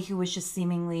Holly, who was just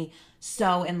seemingly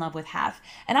so in love with Hef.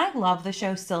 And I love the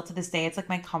show still to this day. It's like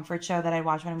my comfort show that I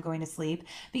watch when I'm going to sleep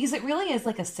because it really is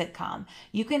like a sitcom.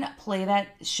 You can play that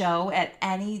show at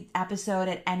any episode,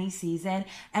 at any season,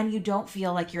 and you don't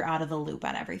feel like you're out of the loop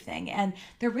on everything. And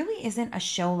there really isn't a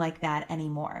show like that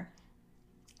anymore.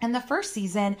 And the first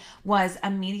season was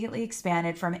immediately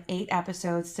expanded from 8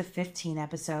 episodes to 15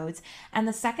 episodes. And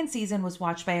the second season was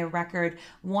watched by a record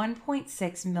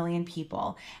 1.6 million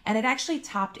people. And it actually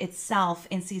topped itself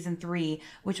in season 3,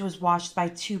 which was watched by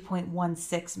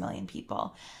 2.16 million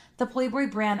people. The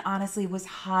Playboy brand honestly was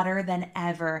hotter than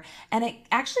ever. And it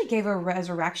actually gave a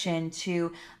resurrection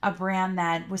to a brand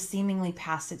that was seemingly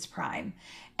past its prime.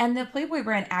 And the Playboy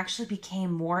brand actually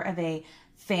became more of a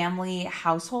family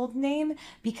household name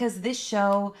because this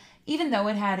show, even though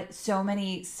it had so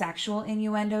many sexual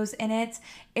innuendos in it,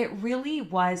 it really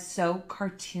was so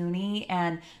cartoony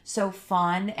and so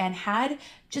fun and had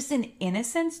just an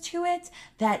innocence to it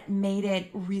that made it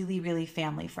really, really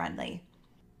family friendly.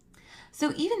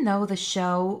 So even though the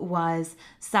show was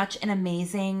such an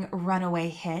amazing runaway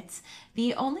hit,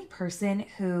 the only person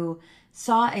who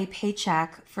saw a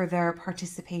paycheck for their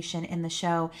participation in the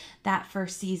show that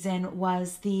first season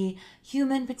was the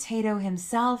human potato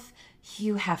himself,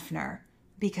 Hugh Hefner,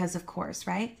 because of course,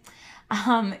 right?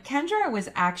 Kendra was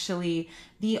actually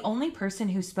the only person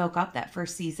who spoke up that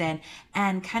first season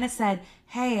and kind of said,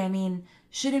 hey, I mean,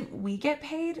 shouldn't we get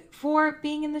paid for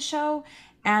being in the show?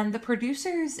 And the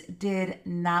producers did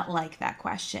not like that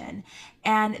question.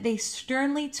 And they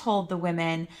sternly told the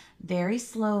women very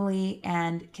slowly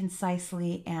and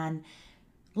concisely and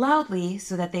loudly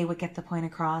so that they would get the point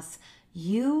across,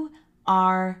 you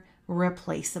are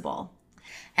replaceable.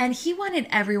 And he wanted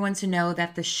everyone to know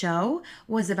that the show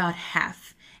was about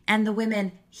Hef and the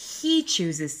women he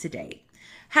chooses to date.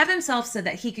 Hef himself said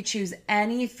that he could choose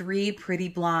any 3 pretty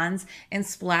blondes and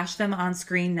splash them on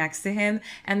screen next to him,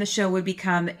 and the show would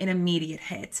become an immediate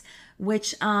hit.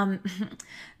 Which,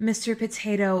 Mr.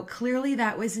 Potato, clearly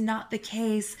that was not the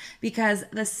case because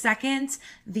the second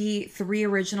the 3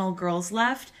 original girls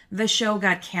left, the show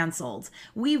got canceled.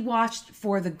 We watched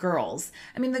for the girls.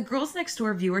 I mean, the Girls Next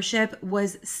Door viewership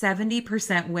was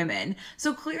 70% women.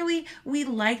 So clearly we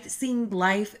liked seeing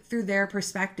life through their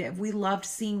perspective. We loved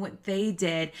seeing what they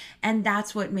did, and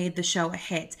that's what made the show a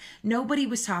hit. Nobody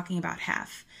was talking about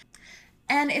Hef.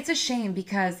 And it's a shame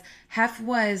because Hef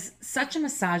was such a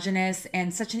misogynist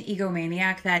and such an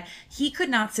egomaniac that he could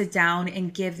not sit down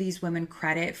and give these women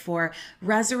credit for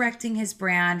resurrecting his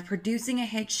brand, producing a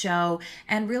hit show,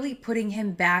 and really putting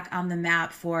him back on the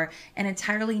map for an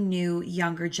entirely new,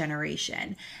 younger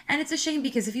generation. And it's a shame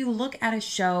because if you look at a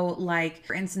show like,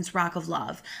 for instance, Rock of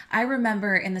Love, I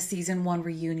remember in the season 1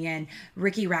 reunion,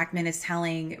 Ricky Rackman is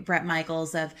telling Bret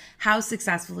Michaels of how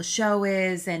successful the show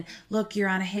is, and look, you're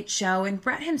on a hit show. And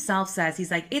Bret himself says,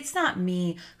 he's like, it's not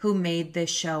me who made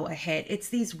this show a hit. It's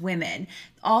these women.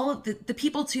 All of the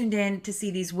people tuned in to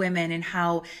see these women and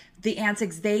how the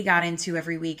antics they got into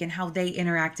every week and how they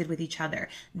interacted with each other.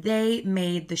 They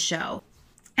made the show.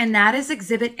 And that is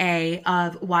exhibit A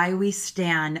of why we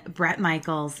stan Bret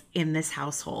Michaels in this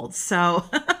household. So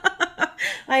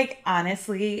like,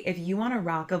 honestly, if you want a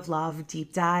Rock of Love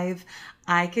deep dive,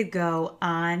 I could go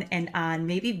on and on.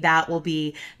 Maybe that will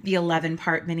be the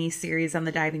 11-part mini series on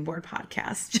the Diving Board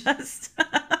podcast. Just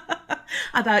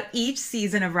about each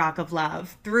season of Rock of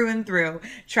Love through and through.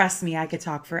 Trust me, I could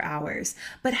talk for hours.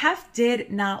 But Hef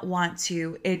did not want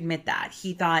to admit that.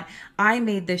 He thought, I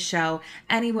made this show.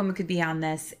 Any woman could be on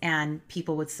this and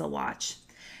people would still watch.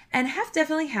 And Hef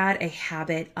definitely had a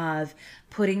habit of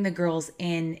putting the girls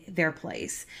in their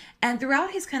place. And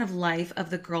throughout his kind of life of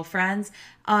the girlfriends,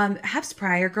 Hef's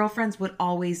prior girlfriends would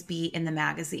always be in the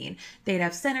magazine. They'd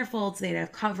have centerfolds, they'd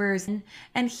have covers.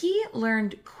 And he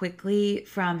learned quickly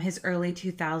from his early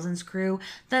 2000s crew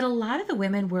that a lot of the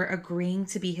women were agreeing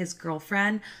to be his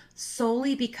girlfriend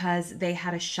solely because they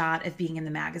had a shot of being in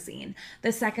the magazine.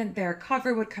 The second their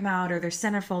cover would come out or their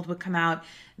centerfold would come out,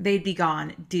 they'd be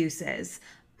gone. Deuces.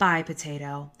 Bye,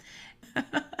 potato.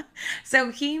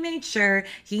 So he made sure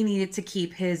he needed to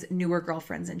keep his newer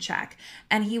girlfriends in check.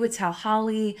 And he would tell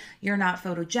Holly, "You're not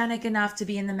photogenic enough to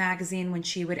be in the magazine," when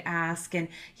she would ask. And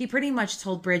he pretty much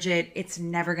told Bridget it's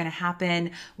never going to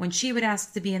happen when she would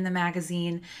ask to be in the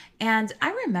magazine. And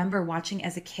I remember watching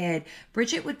as a kid,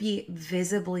 Bridget would be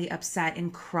visibly upset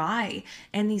and cry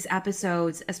in these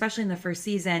episodes, especially in the first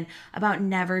season, about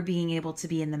never being able to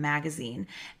be in the magazine.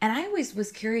 And I always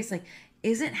was curious, like,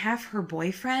 isn't Hef her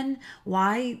boyfriend?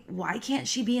 Why can't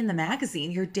she be in the magazine?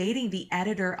 You're dating the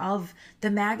editor of the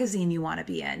magazine you want to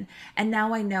be in. And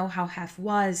now I know how Hef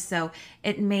was, so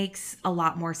it makes a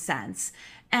lot more sense.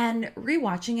 And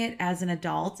rewatching it as an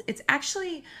adult, it's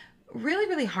actually really,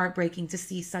 really heartbreaking to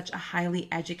see such a highly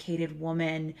educated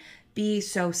woman be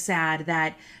so sad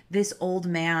that this old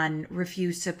man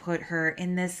refused to put her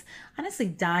in this honestly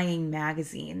dying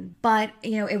magazine. But,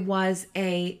 it was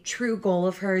a true goal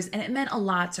of hers and it meant a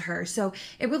lot to her. So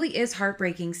it really is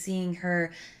heartbreaking seeing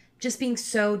her just being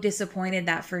so disappointed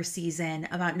that first season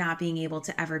about not being able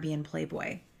to ever be in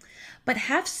Playboy. But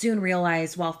Hef soon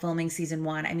realized while filming season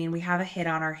 1, we have a hit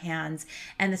on our hands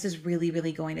and this is really,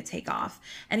 really going to take off.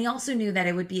 And he also knew that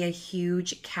it would be a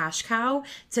huge cash cow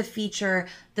to feature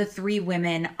the 3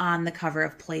 women on the cover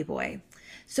of Playboy.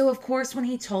 So of course, when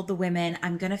he told the women,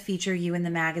 "I'm going to feature you in the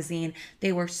magazine,"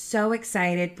 they were so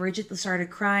excited. Bridget started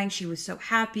crying. She was so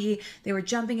happy. They were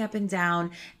jumping up and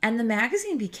down. And the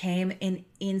magazine became an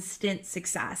instant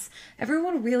success.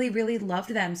 Everyone really, really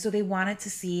loved them. So they wanted to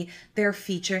see their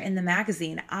feature in the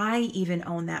magazine. I even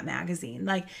own that magazine.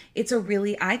 Like, it's a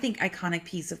really, I think, iconic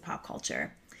piece of pop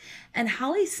culture. And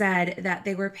Holly said that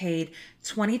they were paid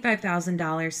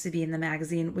 $25,000 to be in the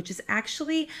magazine, which is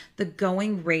actually the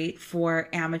going rate for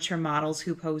amateur models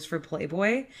who pose for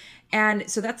Playboy. And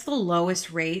so that's the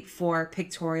lowest rate for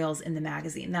pictorials in the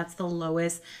magazine. That's the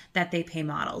lowest that they pay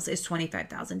models, is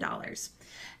 $25,000.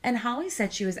 And Holly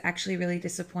said she was actually really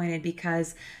disappointed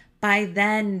because by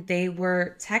then they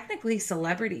were technically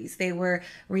celebrities. They were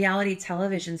reality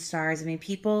television stars.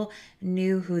 People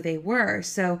knew who they were.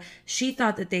 So she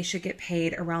thought that they should get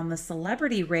paid around the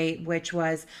celebrity rate, which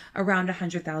was around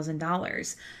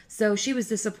 $100,000. So she was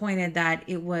disappointed that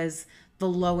it was the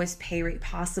lowest pay rate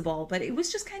possible, but it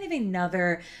was just kind of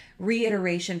another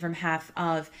reiteration from Hef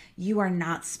of, you are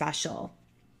not special.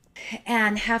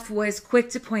 And Hef was quick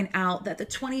to point out that the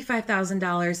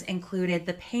 $25,000 included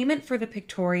the payment for the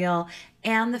pictorial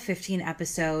and the 15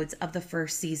 episodes of the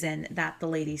first season that the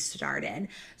ladies starred in.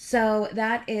 So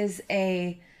that is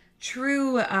a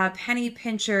true penny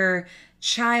pincher,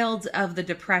 child of the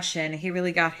Depression. He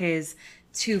really got his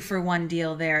 2-for-1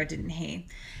 deal there, didn't he?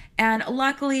 And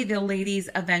luckily, the ladies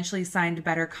eventually signed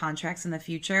better contracts in the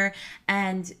future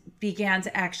and began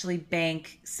to actually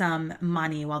bank some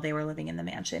money while they were living in the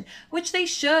mansion, which they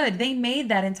should. They made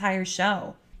that entire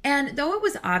show. And though it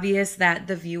was obvious that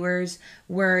the viewers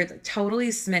were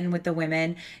totally smitten with the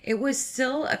women, it was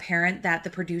still apparent that the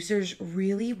producers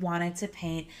really wanted to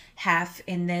paint Hef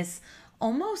in this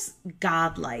almost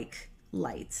godlike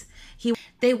light.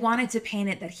 They wanted to paint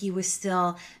it that he was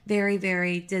still very,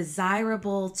 very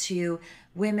desirable to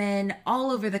women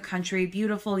all over the country,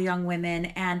 beautiful young women.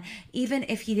 And even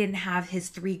if he didn't have his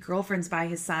 3 girlfriends by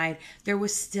his side, there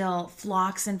was still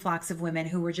flocks and flocks of women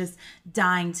who were just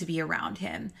dying to be around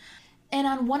him. And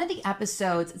on one of the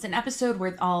episodes, it's an episode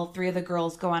where all 3 of the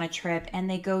girls go on a trip and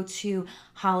they go to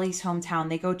Holly's hometown.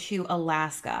 They go to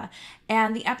Alaska.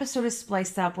 And the episode is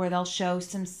spliced up where they'll show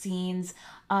some scenes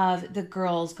of the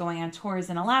girls going on tours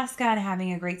in Alaska and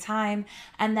having a great time.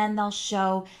 And then they'll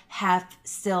show Hef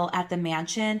still at the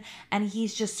mansion. And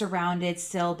he's just surrounded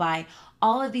still by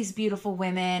all of these beautiful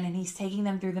women, and he's taking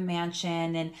them through the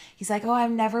mansion, and he's like, "Oh,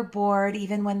 I'm never bored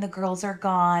even when the girls are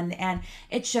gone." And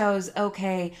it shows,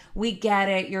 okay, we get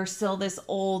it, you're still this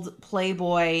old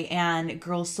playboy and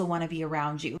girls still want to be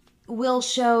around you. We'll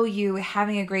show you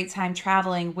having a great time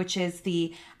traveling, which is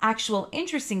the actual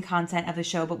interesting content of the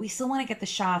show, but we still want to get the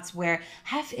shots where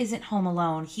Hef isn't home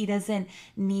alone. He doesn't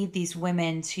need these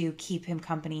women to keep him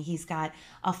company. He's got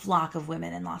a flock of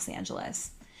women in Los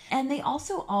Angeles. And they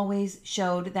also always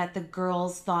showed that the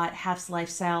girls thought Hef's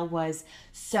lifestyle was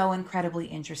so incredibly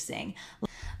interesting.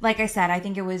 Like I said, I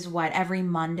think it was every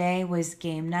Monday was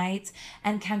game night.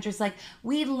 And Kendra's like,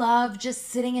 "We love just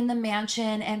sitting in the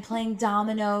mansion and playing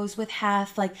dominoes with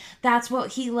Hef. Like, that's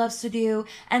what he loves to do.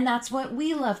 And that's what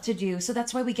we love to do. So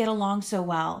that's why we get along so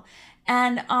well."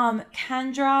 And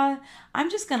Kendra, I'm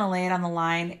just gonna lay it on the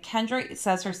line. Kendra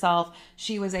says herself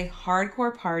she was a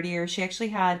hardcore partier. She actually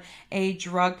had a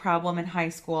drug problem in high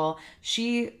school.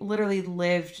 She literally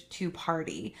lived to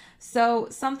party. So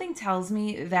something tells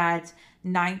me that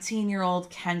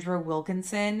 19-year-old Kendra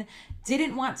Wilkinson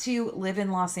didn't want to live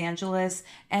in Los Angeles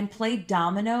and play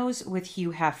dominoes with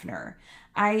Hugh Hefner.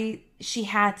 She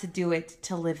had to do it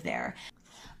to live there.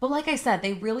 But like I said,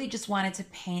 they really just wanted to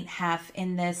paint Hef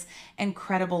in this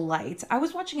incredible light. I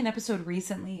was watching an episode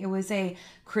recently. It was a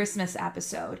Christmas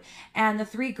episode. And the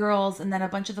three girls and then a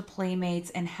bunch of the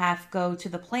playmates and Hef go to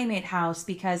the playmate house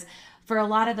because for a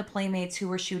lot of the playmates who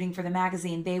were shooting for the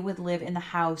magazine, they would live in the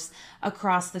house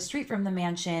across the street from the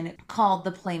mansion called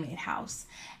the Playmate House.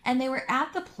 And they were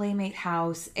at the Playmate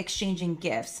House exchanging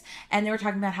gifts. And they were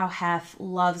talking about how Hef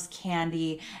loves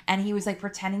candy. And he was like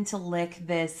pretending to lick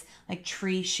this like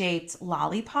tree-shaped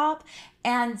lollipop.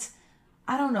 And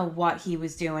I don't know what he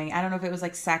was doing. I don't know if it was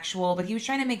like sexual, but he was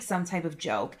trying to make some type of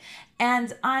joke.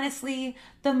 And honestly,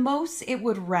 the most it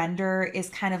would render is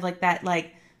kind of like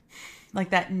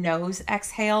that nose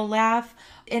exhale laugh.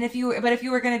 And if you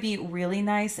were going to be really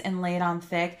nice and lay it on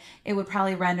thick, it would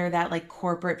probably render that like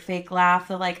corporate fake laugh,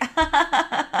 the like,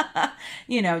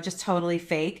 just totally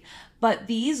fake. But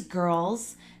these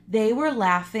girls, they were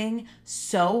laughing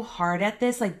so hard at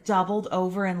this, like doubled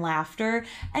over in laughter.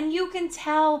 And you can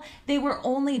tell they were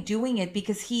only doing it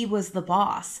because he was the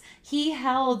boss. He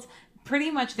held pretty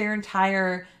much their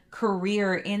entire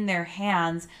career in their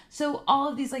hands. So all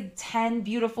of these like 10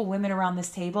 beautiful women around this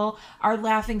table are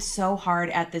laughing so hard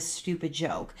at this stupid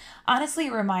joke. Honestly,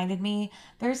 it reminded me,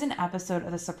 there's an episode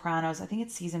of The Sopranos, I think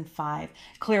it's season 5.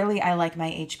 Clearly, I like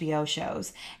my HBO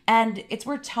shows. And it's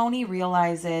where Tony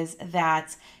realizes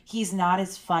that he's not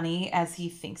as funny as he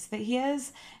thinks that he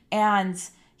is. And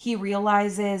he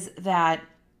realizes that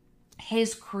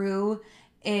his crew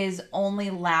is only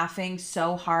laughing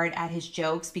so hard at his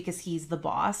jokes because he's the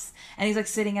boss. And he's like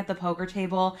sitting at the poker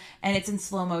table and it's in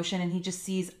slow motion and he just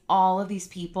sees all of these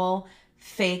people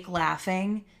fake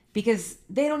laughing because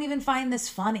they don't even find this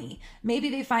funny.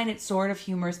 Maybe they find it sort of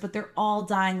humorous, but they're all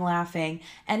dying laughing.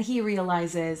 And he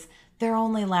realizes they're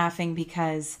only laughing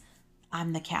because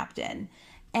I'm the captain.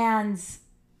 And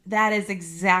that is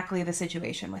exactly the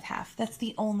situation with Hef. That's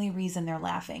the only reason they're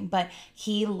laughing. But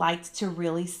he liked to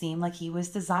really seem like he was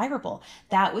desirable.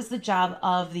 That was the job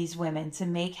of these women, to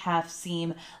make Hef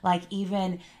seem like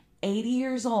even 80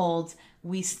 years old,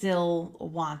 we still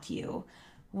want you.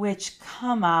 Which,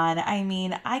 come on, I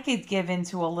mean, I could give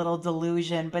into a little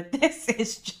delusion, but this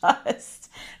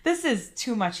is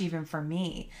too much even for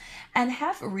me. And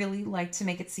Hef really liked to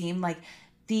make it seem like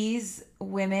these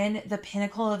women, the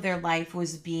pinnacle of their life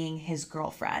was being his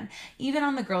girlfriend. Even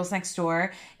on The Girls Next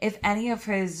Door, if any of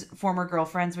his former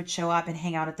girlfriends would show up and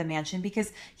hang out at the mansion,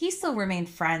 because he still remained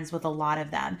friends with a lot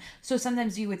of them. So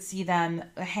sometimes you would see them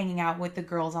hanging out with the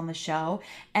girls on the show,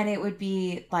 and it would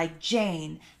be like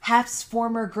Jane, Hef's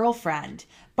former girlfriend,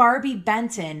 Barbie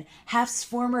Benton, Hef's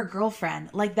former girlfriend.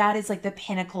 Like that is like the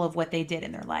pinnacle of what they did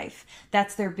in their life.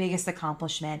 That's their biggest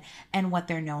accomplishment and what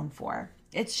they're known for.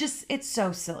 It's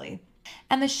so silly.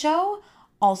 And the show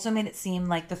also made it seem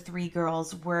like the three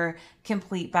girls were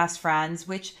complete best friends,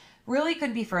 which really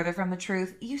couldn't be further from the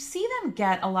truth. You see them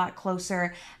get a lot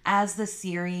closer as the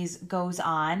series goes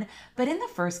on, but in the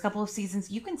first couple of seasons,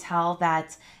 you can tell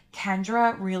that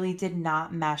Kendra really did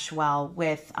not mesh well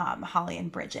with Holly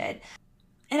and Bridget.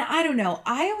 And I don't know,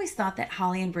 I always thought that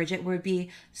Holly and Bridget would be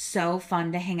so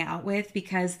fun to hang out with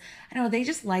because, I don't know, they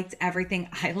just liked everything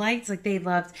I liked. Like they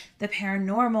loved the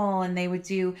paranormal and they would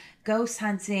do ghost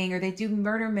hunting or they do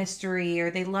murder mystery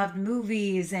or they loved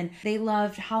movies and they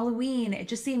loved Halloween. It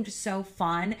just seemed so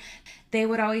fun. They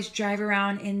would always drive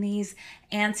around in these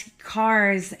antique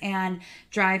cars and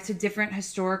drive to different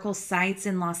historical sites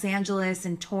in Los Angeles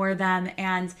and tour them.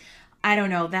 And I don't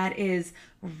know, that is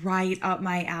right up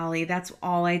my alley. That's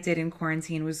all I did in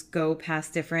quarantine was go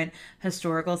past different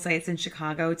historical sites in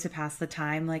Chicago to pass the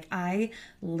time. Like I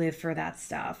live for that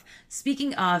stuff.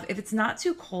 Speaking of, if it's not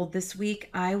too cold this week,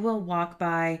 I will walk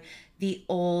by the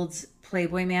old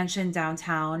Playboy Mansion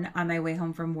downtown on my way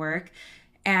home from work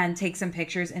and take some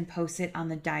pictures and post it on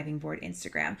the Diving Board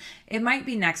Instagram. It might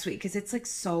be next week because it's like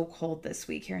so cold this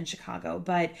week here in Chicago,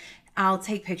 but I'll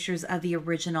take pictures of the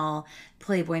original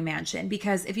Playboy Mansion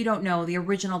because if you don't know, the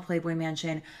original Playboy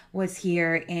Mansion was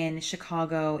here in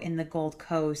Chicago in the Gold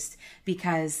Coast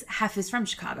because Hef is from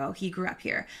Chicago. He grew up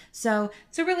here. So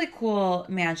it's a really cool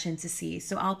mansion to see.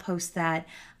 So I'll post that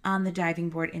on the Diving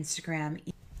Board Instagram.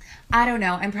 I don't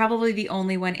know. I'm probably the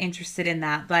only one interested in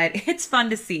that, but it's fun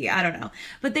to see. I don't know.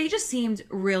 But they just seemed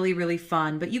really, really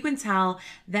fun. But you can tell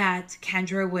that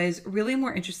Kendra was really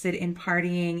more interested in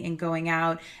partying and going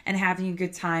out and having a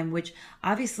good time, which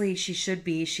obviously she should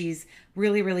be. She's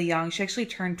really, really young. She actually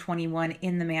turned 21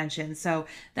 in the mansion. So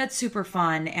that's super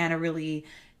fun and a really,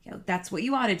 that's what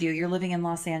you ought to do. You're living in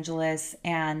Los Angeles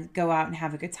and go out and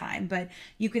have a good time. But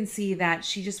you can see that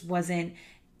she just wasn't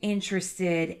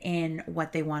interested in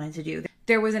what they wanted to do.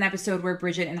 There was an episode where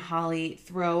Bridget and Holly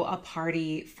throw a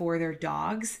party for their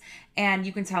dogs, and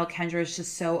you can tell Kendra is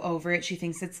just so over it. She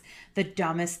thinks it's the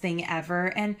dumbest thing ever.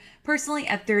 And personally,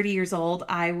 at 30 years old,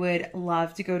 I would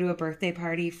love to go to a birthday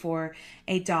party for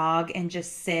a dog and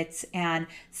just sit and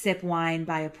sip wine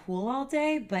by a pool all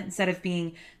day, but instead of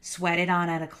being sweated on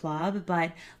at a club.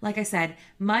 But like I said,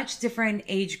 much different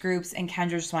age groups, and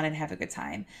Kendra just wanted to have a good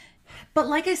time. But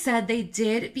like I said, they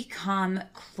did become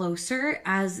closer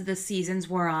as the seasons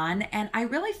wore on. And I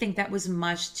really think that was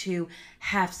much to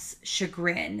Hef's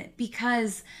chagrin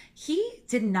because he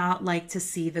did not like to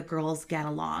see the girls get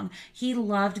along. He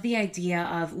loved the idea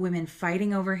of women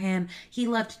fighting over him. He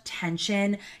loved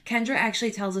tension. Kendra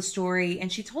actually tells a story,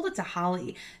 and she told it to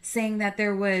Holly, saying that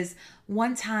there was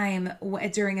one time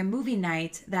during a movie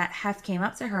night that Hef came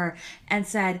up to her and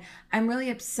said, "I'm really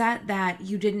upset that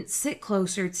you didn't sit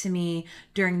closer to me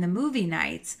during the movie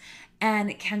night."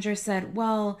 And Kendra said,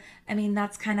 "Well, I mean,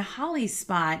 that's kind of Holly's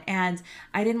spot. And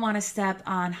I didn't want to step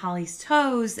on Holly's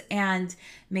toes and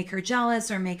make her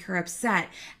jealous or make her upset."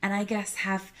 And I guess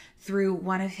Hef threw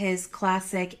one of his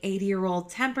classic 80-year-old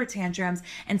temper tantrums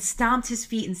and stomped his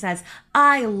feet and says,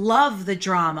 "I love the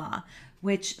drama."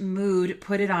 Which Mood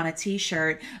put it on a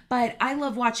t-shirt. But I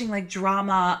love watching like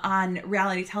drama on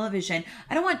reality television.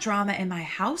 I don't want drama in my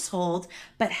household,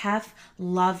 but Hef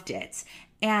loved it.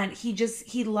 And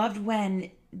he loved when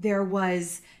there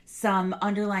was some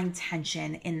underlying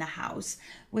tension in the house,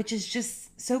 which is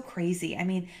just so crazy. I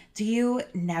mean, do you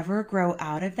never grow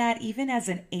out of that even as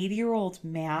an 80-year-old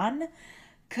man?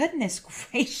 Goodness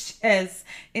gracious.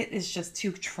 It is just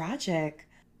too tragic.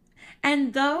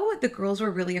 And though the girls were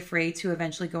really afraid to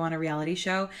eventually go on a reality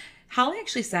show, Holly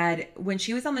actually said when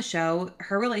she was on the show,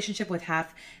 her relationship with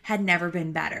Hef had never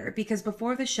been better because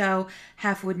before the show,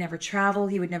 Hef would never travel.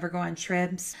 He would never go on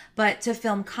trips. But to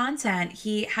film content,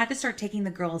 he had to start taking the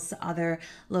girls to other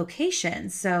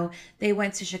locations. So they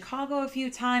went to Chicago a few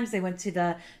times. They went to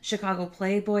the Chicago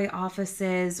Playboy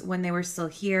offices when they were still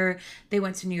here. They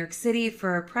went to New York City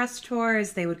for press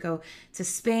tours. They would go to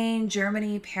Spain,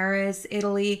 Germany, Paris,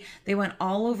 Italy. They went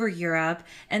all over Europe.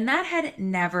 And that had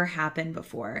never happened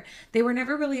before. They were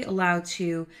never really allowed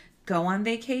to go on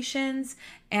vacations.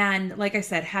 And like I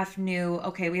said, Hef knew,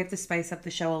 okay, we have to spice up the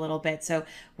show a little bit. So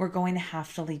we're going to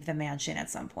have to leave the mansion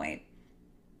at some point.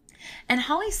 And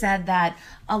Holly said that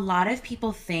a lot of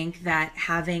people think that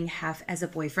having Hef as a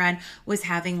boyfriend was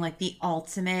having like the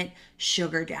ultimate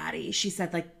sugar daddy. She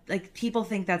said like people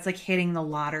think that's like hitting the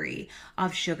lottery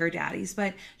of sugar daddies,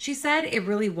 but she said it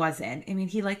really wasn't. I mean,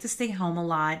 he liked to stay home a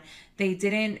lot. They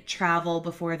didn't travel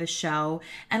before the show.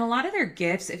 And a lot of their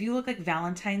gifts, if you look like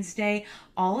Valentine's Day,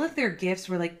 all of their gifts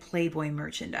were like Playboy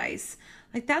merchandise.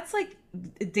 Like that's like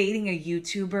dating a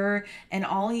YouTuber and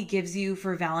all he gives you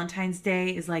for Valentine's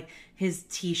Day is like his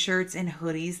t-shirts and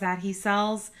hoodies that he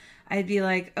sells. I'd be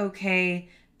like, okay,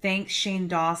 thanks Shane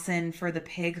Dawson for the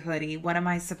pig hoodie. What am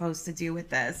I supposed to do with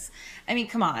this? I mean,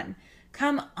 come on.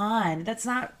 Come on. That's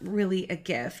not really a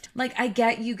gift. Like, I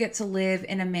get you get to live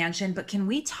in a mansion, but can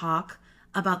we talk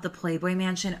about the Playboy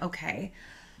mansion? Okay.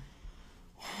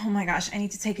 Oh my gosh, I need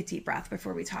to take a deep breath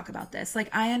before we talk about this. Like,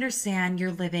 I understand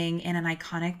you're living in an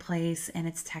iconic place and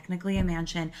it's technically a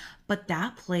mansion, but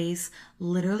that place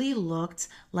literally looked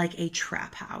like a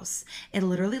trap house. It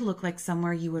literally looked like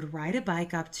somewhere you would ride a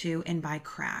bike up to and buy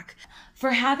crack.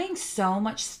 For having so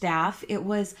much staff, it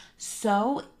was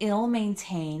so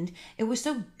ill-maintained. It was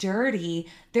so dirty.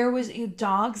 There was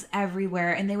dogs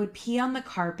everywhere and they would pee on the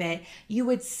carpet. You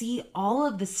would see all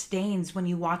of the stains when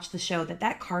you watched the show,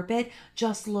 that carpet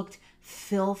just looked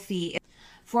filthy.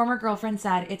 Former girlfriend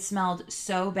said it smelled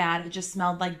so bad. It just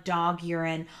smelled like dog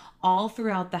urine all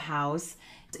throughout the house.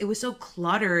 It was so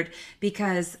cluttered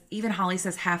because even Holly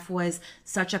says Hef was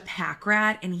such a pack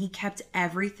rat and he kept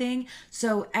everything.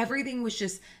 So everything was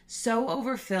just so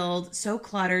overfilled, so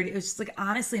cluttered. It was just like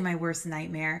honestly my worst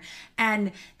nightmare.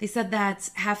 And they said that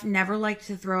Hef never liked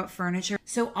to throw out furniture.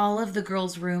 So all of the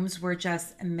girls' rooms were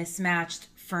just mismatched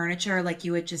furniture. Like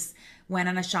you would just went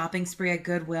on a shopping spree at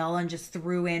Goodwill and just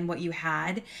threw in what you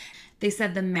had. They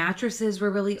said the mattresses were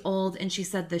really old, and she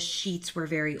said the sheets were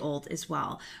very old as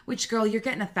well. Which, girl, you're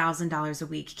getting $1,000 a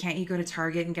week. Can't you go to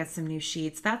Target and get some new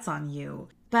sheets? That's on you.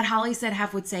 But Holly said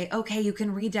Hef would say, okay, you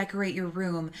can redecorate your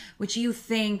room, which you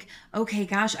think, okay,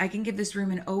 gosh, I can give this room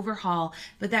an overhaul.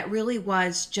 But that really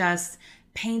was just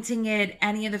painting it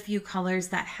any of the few colors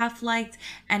that Hef liked,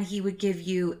 and he would give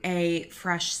you a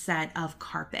fresh set of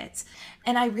carpet.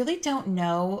 And I really don't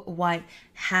know what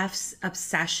Hef's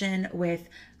obsession with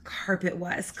carpet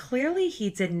was. Clearly he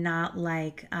did not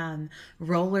like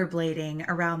rollerblading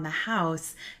around the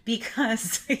house,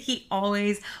 because he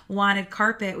always wanted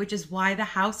carpet, which is why the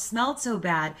house smelled so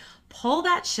bad. Pull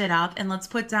that shit up and let's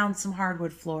put down some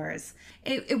hardwood floors.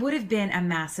 It would have been a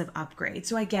massive upgrade.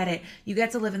 So I get it. You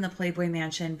get to live in the Playboy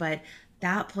Mansion, but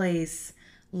that place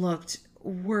looked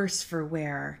worse for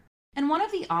wear. And one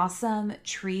of the awesome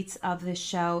treats of this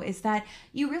show is that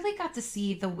you really got to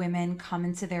see the women come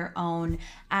into their own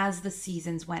as the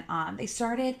seasons went on. They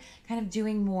started kind of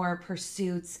doing more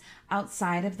pursuits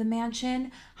outside of the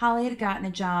mansion. Holly had gotten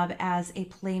a job as a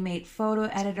Playmate photo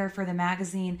editor for the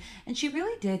magazine, and she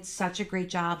really did such a great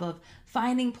job of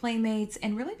finding playmates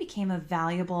and really became a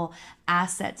valuable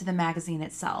asset to the magazine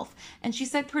itself. And she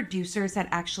said producers had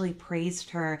actually praised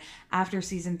her after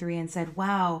season 3 and said,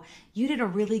 wow, you did a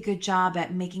really good job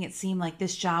at making it seem like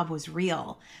this job was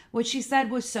real, which she said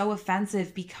was so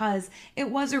offensive because it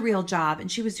was a real job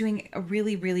and she was doing a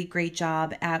really, really great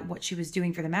job at what she was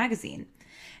doing for the magazine.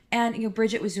 And,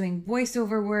 Bridget was doing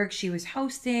voiceover work. She was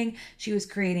hosting. She was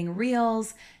creating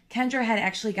reels. Kendra had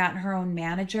actually gotten her own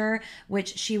manager,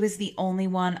 which she was the only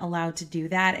one allowed to do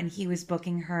that. And he was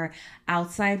booking her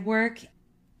outside work.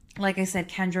 Like I said,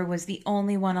 Kendra was the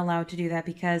only one allowed to do that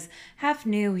because Hef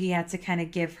knew he had to kind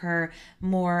of give her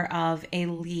more of a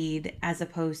lead as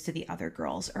opposed to the other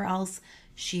girls, or else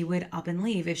she would up and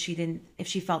leave if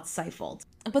she felt stifled.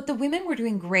 But the women were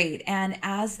doing great, and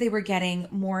as they were getting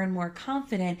more and more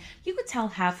confident, you could tell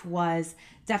Hef was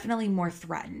definitely more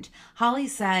threatened. Holly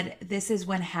said this is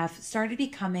when Hef started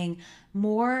becoming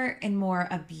more and more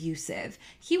abusive.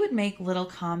 He would make little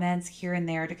comments here and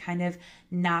there to kind of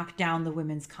knock down the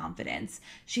women's confidence.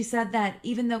 She said that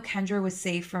even though Kendra was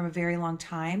safe from a very long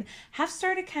time, Hef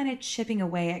started kind of chipping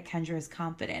away at Kendra's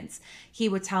confidence. He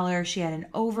would tell her she had an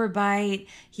overbite.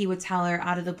 He would tell her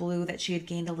out of the blue that she had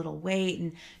gained a little weight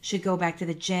and should go back to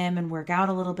the gym and work out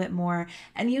a little bit more.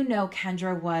 And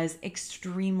Kendra was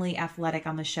extremely athletic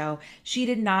on the show. She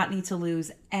did not need to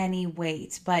lose any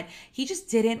weight, but he just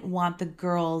didn't want the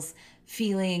girls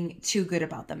feeling too good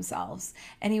about themselves.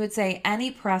 And he would say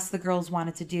any press the girls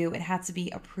wanted to do, it had to be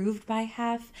approved by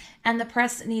Hef, and the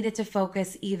press needed to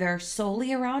focus either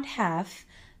solely around Hef,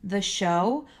 the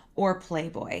show, or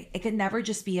Playboy. It could never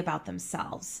just be about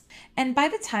themselves. And by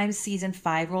the time season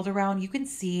 5 rolled around, you can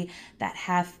see that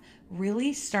Hef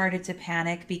really started to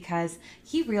panic because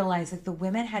he realized that the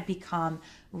women had become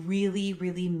really,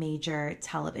 really major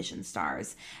television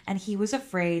stars. And he was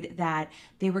afraid that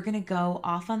they were going to go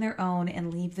off on their own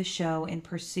and leave the show and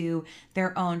pursue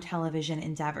their own television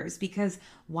endeavors. Because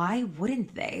why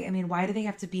wouldn't they? I mean, why do they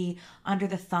have to be under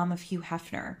the thumb of Hugh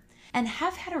Hefner? And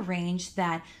Hef had arranged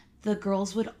that the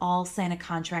girls would all sign a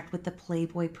contract with the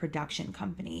Playboy production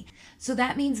company. So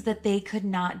that means that they could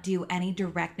not do any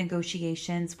direct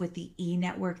negotiations with the E!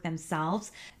 Network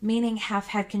themselves, meaning Hef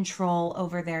had control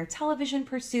over their television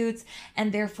pursuits,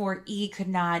 and therefore E! could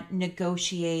not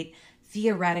negotiate,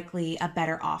 theoretically, a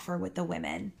better offer with the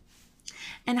women.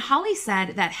 And Holly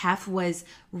said that Hef was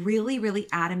really, really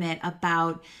adamant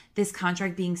about this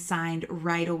contract being signed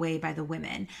right away by the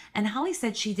women. And Holly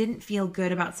said she didn't feel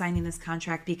good about signing this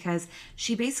contract because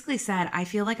she basically said, I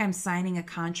feel like I'm signing a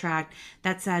contract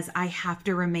that says I have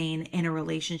to remain in a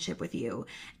relationship with you.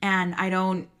 And I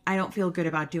don't feel good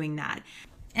about doing that.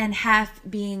 And Hef,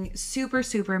 being super,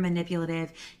 super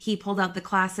manipulative, he pulled out the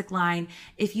classic line,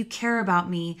 if you care about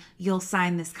me, you'll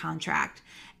sign this contract.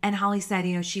 And Holly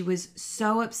said, she was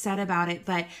so upset about it,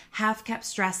 but Hef kept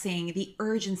stressing the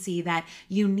urgency that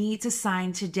you need to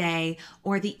sign today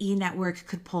or the E! Network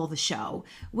could pull the show,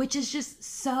 which is just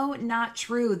so not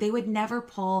true. They would never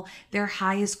pull their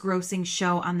highest grossing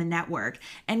show on the network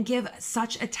and give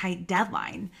such a tight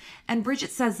deadline. And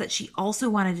Bridget says that she also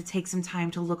wanted to take some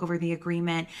time to look over the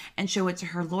agreement and show it to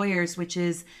her lawyers, which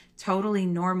is totally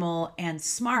normal and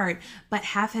smart, but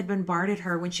Hef had bombarded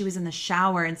her when she was in the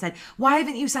shower and said, why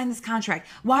haven't you signed this contract?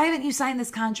 Why haven't you signed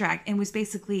this contract? And was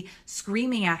basically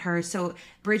screaming at her. So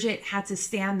Bridget had to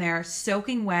stand there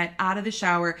soaking wet out of the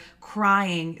shower,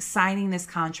 crying, signing this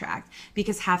contract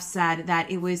because Hef said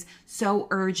that it was so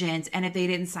urgent, and if they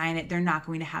didn't sign it, they're not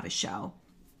going to have a show.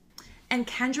 And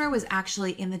Kendra was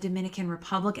actually in the Dominican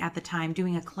Republic at the time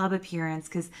doing a club appearance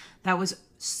because that was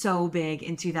so big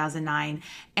in 2009.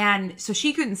 And so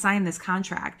she couldn't sign this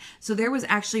contract. So there was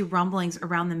actually rumblings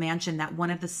around the mansion that one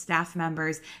of the staff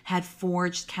members had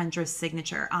forged Kendra's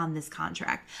signature on this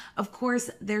contract. Of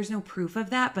course, there's no proof of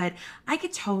that, but I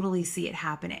could totally see it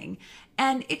happening.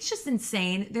 And it's just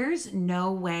insane. There's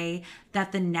no way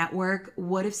that the network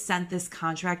would have sent this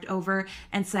contract over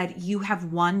and said, you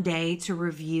have 1 day to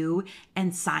review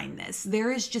and sign this.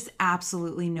 There is just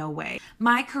absolutely no way.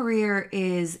 My career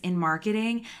is in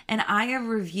marketing, and I have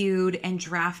reviewed and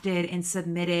drafted and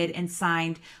submitted and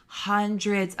signed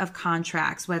hundreds of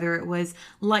contracts, whether it was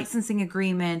licensing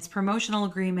agreements, promotional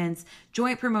agreements,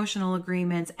 joint promotional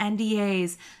agreements,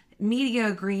 NDAs, media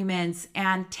agreements,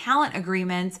 and talent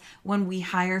agreements when we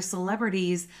hire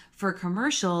celebrities for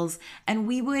commercials. And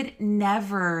we would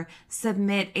never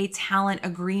submit a talent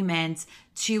agreement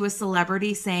to a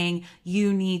celebrity saying,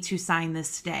 you need to sign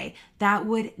this today. That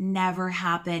would never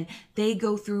happen. They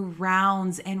go through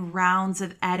rounds and rounds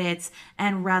of edits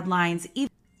and red lines.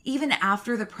 Even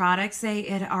after the product, say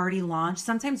it already launched,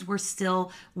 sometimes we're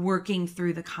still working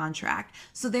through the contract.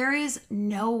 So there is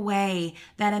no way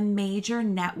that a major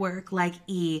network like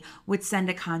E would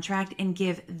send a contract and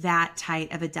give that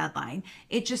tight of a deadline.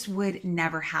 It just would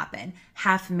never happen.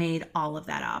 Hef made all of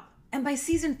that up. And by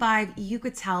season 5, you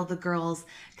could tell the girls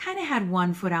kind of had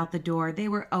one foot out the door. They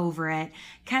were over it.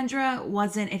 Kendra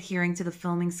wasn't adhering to the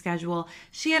filming schedule.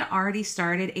 She had already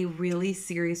started a really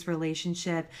serious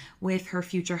relationship with her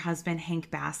future husband, Hank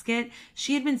Baskett.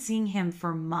 She had been seeing him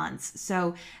for months.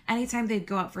 So anytime they'd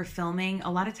go out for filming,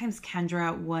 a lot of times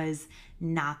Kendra was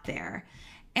not there.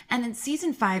 And then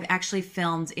season 5 actually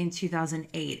filmed in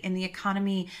 2008, and the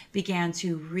economy began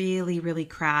to really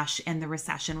crash, and the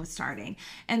recession was starting.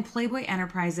 And Playboy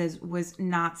Enterprises was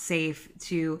not safe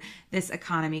to this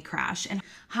economy crash. And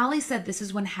Holly said this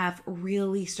is when Hef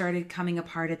really started coming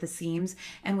apart at the seams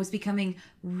and was becoming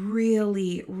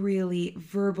really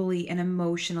verbally and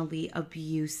emotionally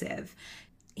abusive.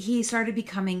 He started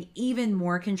becoming even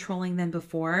more controlling than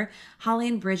before. Holly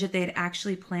and Bridget, they had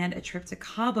actually planned a trip to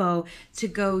Cabo to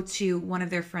go to one of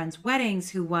their friends' weddings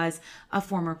who was a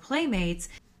former Playmates.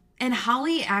 And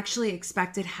Holly actually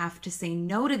expected Hef to say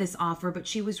no to this offer, but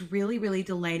she was really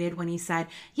delighted when he said,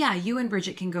 yeah, you and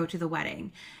Bridget can go to the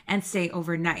wedding and stay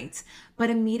overnight. But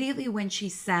immediately when she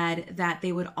said that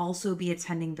they would also be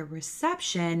attending the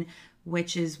reception,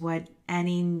 which is what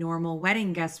any normal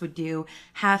wedding guest would do,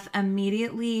 Hef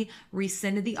immediately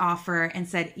rescinded the offer and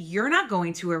said, you're not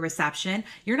going to a reception.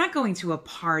 You're not going to a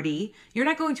party. You're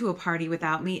not going to a party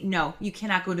without me. No, you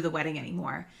cannot go to the wedding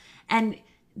anymore. And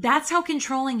that's how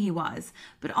controlling he was.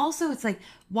 But also it's like,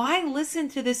 why listen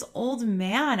to this old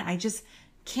man? I just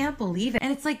can't believe it.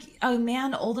 And it's like a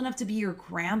man old enough to be your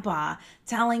grandpa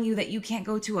telling you that you can't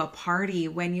go to a party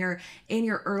when you're in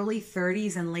your early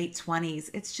 30s and late 20s.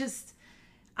 It's just,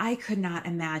 I could not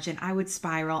imagine. I would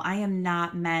spiral. I am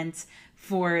not meant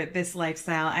for this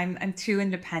lifestyle. I'm too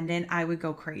independent. I would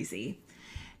go crazy.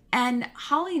 And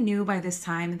Holly knew by this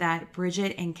time that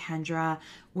Bridget and Kendra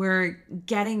were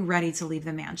getting ready to leave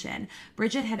the mansion.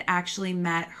 Bridget had actually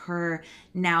met her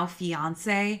now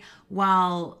fiance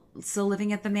while still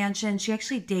living at the mansion. She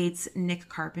actually dates Nick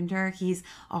Carpenter. He's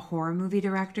a horror movie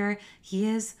director. He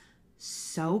is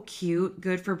so cute.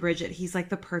 Good for Bridget. He's like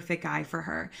the perfect guy for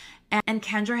her. And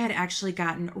Kendra had actually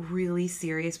gotten really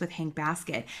serious with Hank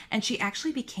Baskett, and she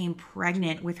actually became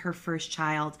pregnant with her first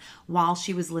child while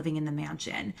she was living in the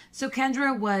mansion. So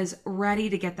Kendra was ready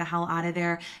to get the hell out of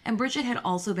there, and Bridget had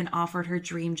also been offered her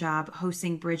dream job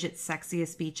hosting Bridget's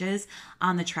Sexiest Beaches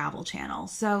on the Travel Channel.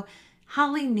 So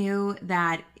Holly knew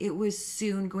that it was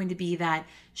soon going to be that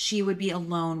she would be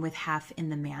alone with Hef in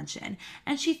the mansion.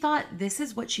 And she thought this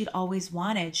is what she'd always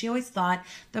wanted. She always thought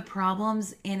the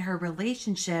problems in her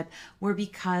relationship were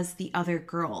because the other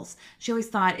girls. She always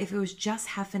thought if it was just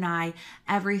Hef and I,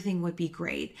 everything would be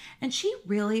great. And she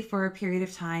really, for a period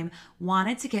of time,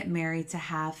 wanted to get married to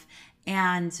Hef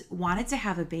and wanted to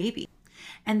have a baby.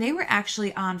 And they were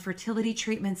actually on fertility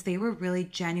treatments. They were really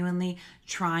genuinely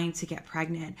trying to get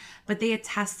pregnant. But they had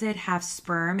tested Hef's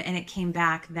sperm and it came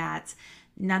back that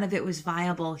none of it was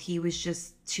viable. He was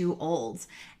just too old.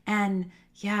 And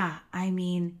yeah, I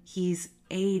mean, he's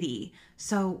 80.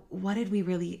 So what did we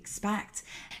really expect?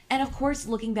 And of course,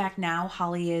 looking back now,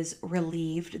 Holly is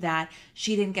relieved that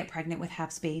she didn't get pregnant with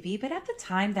Hef's baby. But at the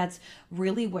time, that's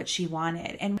really what she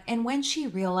wanted. And when she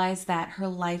realized that her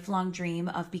lifelong dream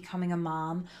of becoming a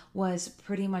mom was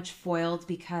pretty much foiled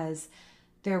because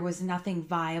there was nothing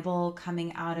viable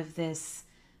coming out of this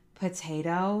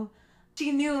potato,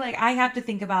 She knew, like, I have to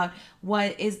think about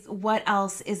what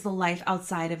else is the life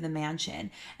outside of the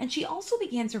mansion. And she also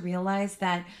began to realize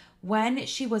that when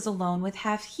she was alone with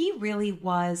Hef, he really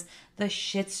was the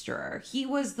shit stirrer. He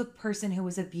was the person who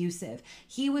was abusive.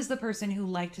 He was the person who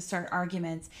liked to start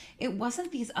arguments. It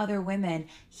wasn't these other women.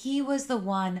 He was the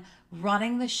one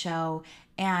running the show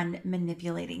and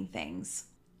manipulating things.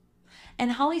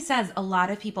 And Holly says a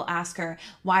lot of people ask her,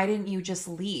 why didn't you just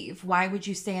leave? Why would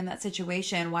you stay in that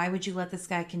situation? Why would you let this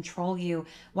guy control you?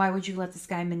 Why would you let this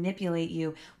guy manipulate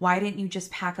you? Why didn't you just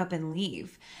pack up and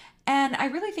leave? And I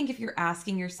really think if you're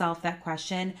asking yourself that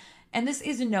question, and this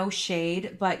is no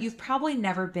shade, but you've probably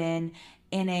never been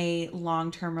in a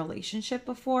long term relationship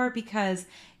before, because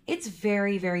it's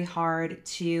very, very hard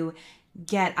to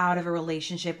get out of a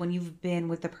relationship when you've been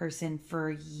with the person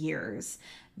for years.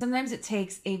 Sometimes it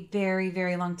takes a very,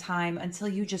 very long time until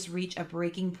you just reach a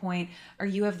breaking point, or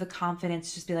you have the confidence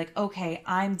to just be like, okay,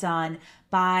 I'm done.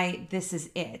 Bye. This is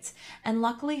it. And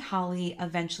luckily, Holly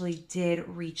eventually did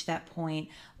reach that point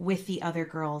with the other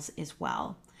girls as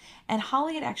well. And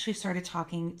Holly had actually started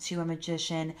talking to a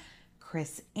magician,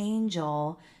 Criss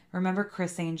Angel. Remember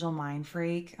Criss Angel, Mind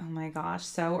Freak? Oh my gosh,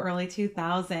 so early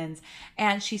 2000s.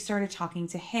 And she started talking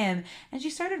to him, and she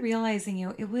started realizing,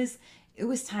 it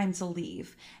was time to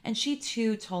leave. And she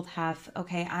too told Hef,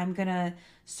 okay, I'm gonna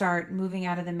start moving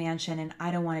out of the mansion and I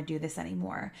don't want to do this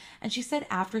anymore. And she said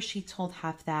after she told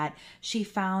Hef that, she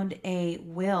found a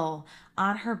will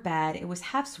on her bed. It was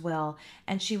Hef's will,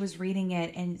 and she was reading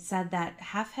it and said that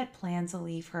Hef had planned to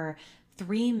leave her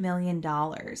 $3 million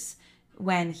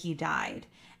when he died.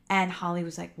 And Holly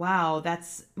was like, wow,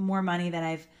 that's more money than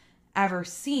I've ever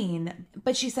seen.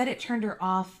 But she said it turned her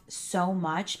off so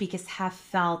much because Hef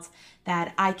felt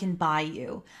that I can buy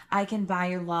you. I can buy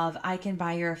your love. I can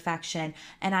buy your affection.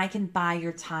 And I can buy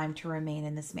your time to remain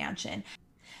in this mansion.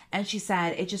 And she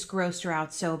said it just grossed her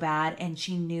out so bad. And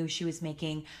she knew she was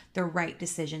making the right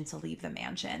decision to leave the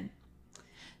mansion.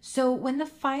 So when the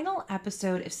final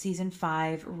episode of season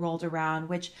 5 rolled around,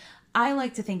 which I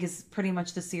like to think is pretty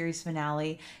much the series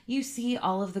finale, you see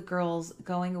all of the girls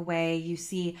going away. You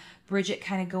see Bridget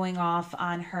kind of going off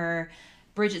on her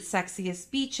Bridget's sexiest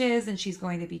beaches, and she's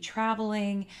going to be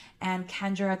traveling. And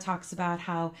Kendra talks about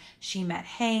how she met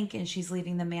Hank and she's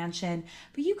leaving the mansion.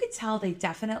 But you could tell they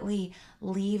definitely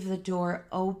leave the door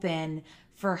open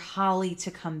for Holly to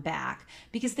come back,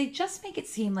 because they just make it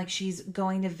seem like she's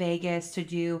going to Vegas to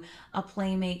do a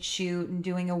Playmate shoot and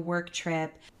doing a work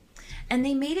trip. And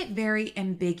they made it very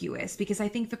ambiguous because I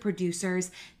think the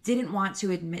producers didn't want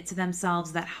to admit to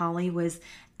themselves that Holly was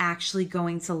actually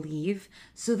going to leave.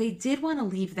 So they did want to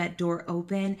leave that door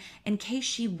open in case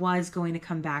she was going to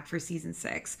come back for season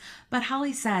 6. But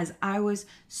Holly says, I was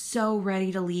so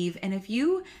ready to leave. And if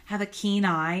you have a keen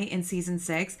eye in season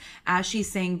 6, as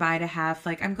she's saying bye to Hef,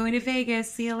 like, I'm going to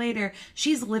Vegas, see you later,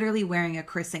 she's literally wearing a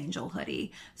Criss Angel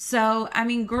hoodie. So, I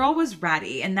mean, girl was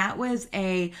ready. And that was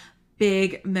a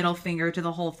big middle finger to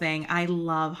the whole thing. I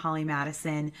love Holly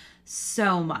Madison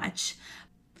so much.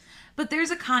 But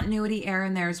there's a continuity error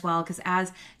in there as well, because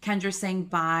as Kendra's saying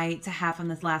bye to Hef on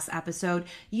this last episode,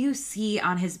 you see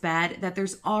on his bed that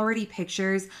there's already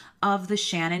pictures of the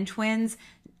Shannon twins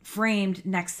framed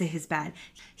next to his bed.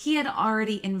 He had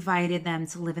already invited them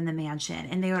to live in the mansion,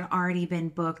 and they had already been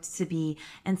booked to be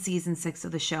in season 6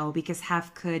 of the show, because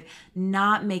Hef could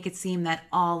not make it seem that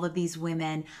all of these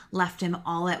women left him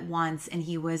all at once and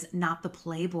he was not the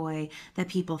playboy that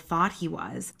people thought he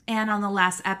was. And on the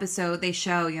last episode, they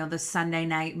show, the Sunday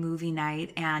night movie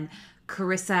night, and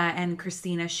Carissa and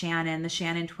Christina Shannon, the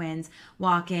Shannon twins,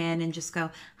 walk in and just go,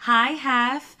 hi,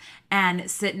 Hef, and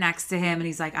sit next to him. And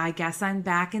he's like, I guess I'm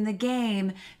back in the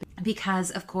game. Because,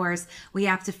 of course, we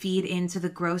have to feed into the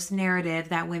gross narrative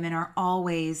that women are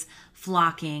always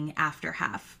flocking after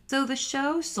Hef. So the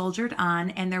show soldiered on,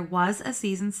 and there was a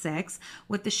season 6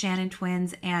 with the Shannon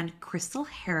twins and Crystal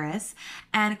Harris.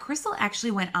 And Crystal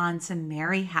actually went on to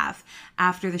marry Hef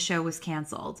after the show was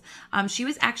canceled. She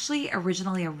was actually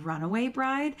originally a runaway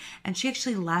bride, and she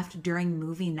actually left during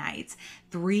movie night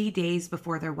 3 days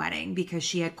before their wedding because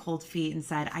she had cold feet and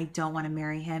said, I don't want to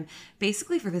marry him,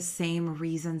 basically for the same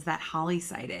reasons that Holly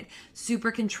cited.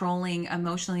 Super controlling,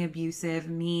 emotionally abusive,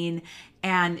 mean,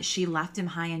 and she left him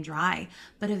high and dry,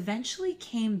 but eventually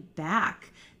came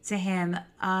back to him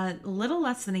a little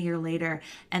less than a year later,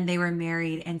 and they were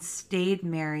married and stayed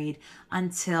married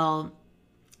until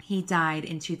he died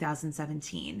in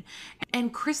 2017.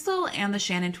 And Crystal and the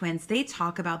Shannon twins, they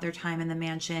talk about their time in the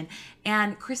mansion.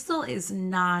 And Crystal is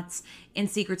not in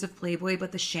Secrets of Playboy,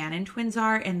 but the Shannon twins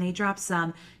are, and they drop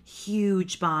some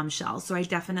huge bombshells. So I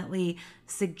definitely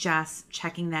suggest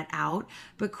checking that out.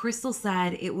 But Crystal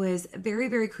said it was very,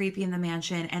 very creepy in the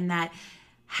mansion, and that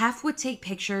Hef would take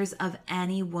pictures of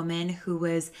any woman who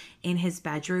was in his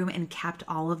bedroom and kept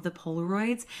all of the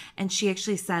Polaroids. And she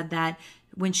actually said that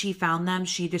when she found them,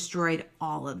 she destroyed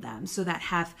all of them so that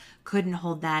Hef couldn't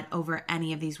hold that over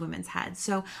any of these women's heads.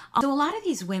 So a lot of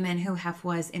these women who Hef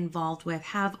was involved with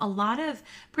have a lot of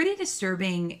pretty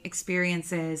disturbing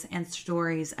experiences and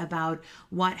stories about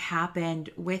what happened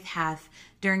with Hef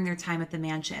during their time at the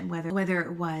mansion, whether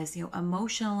it was,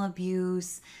 emotional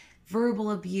abuse,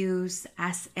 verbal abuse,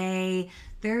 SA.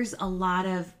 There's a lot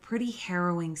of pretty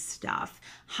harrowing stuff.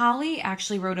 Holly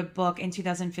actually wrote a book in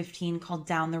 2015 called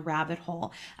Down the Rabbit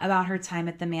Hole about her time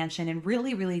at the mansion, and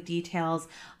really, really details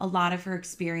a lot of her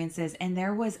experiences. And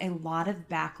there was a lot of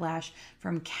backlash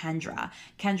from Kendra.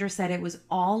 Kendra said it was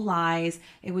all lies.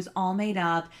 It was all made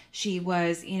up. She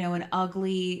was, an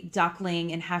ugly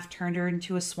duckling, and Hef turned her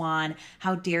into a swan.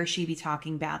 How dare she be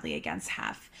talking badly against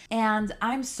Hef? And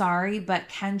I'm sorry, but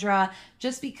Kendra,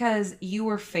 just because you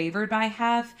were favored by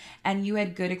Hef and you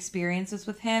had good experiences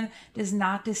with him does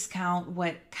not discount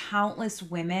what countless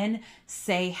women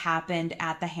say happened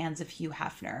at the hands of Hugh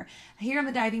Hefner. Here on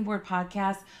the Diving Board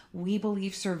podcast, we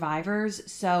believe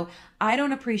survivors. So I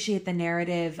don't appreciate the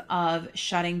narrative of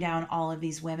shutting down all of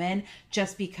these women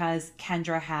just because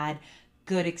Kendra had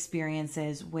good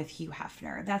experiences with Hugh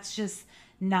Hefner. That's just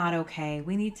not okay.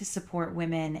 We need to support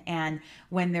women, and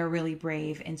when they're really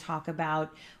brave, and talk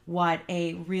about what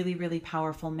a really, really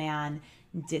powerful man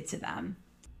did to them.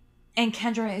 And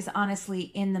Kendra is honestly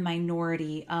in the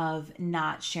minority of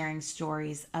not sharing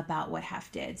stories about what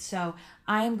Hef did. So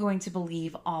I am going to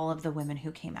believe all of the women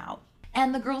who came out.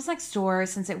 And The Girls Next Door,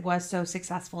 since it was so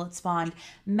successful, it spawned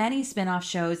many spin-off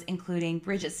shows, including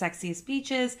Bridget's Sexiest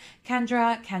Beaches,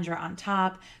 Kendra on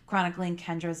Top, chronicling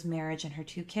Kendra's marriage and her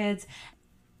 2 kids.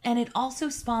 And it also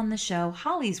spawned the show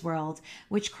Holly's World,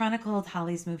 which chronicled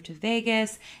Holly's move to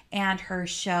Vegas and her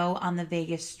show on the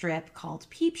Vegas Strip called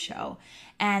Peep Show.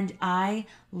 And I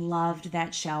loved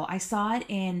that show. I saw it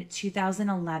in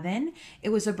 2011. It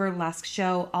was a burlesque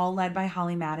show, all led by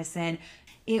Holly Madison.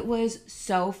 It was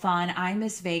so fun. I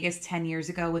missed Vegas 10 years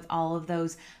ago with all of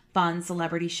those fun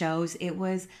celebrity shows. It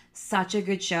was such a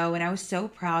good show, and I was so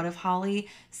proud of Holly,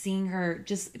 seeing her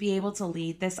just be able to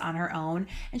lead this on her own.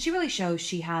 And she really shows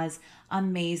she has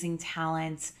amazing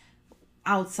talent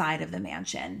outside of the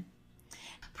mansion.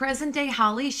 Present day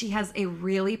Holly, she has a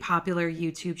really popular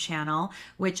YouTube channel,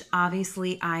 which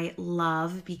obviously I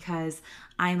love because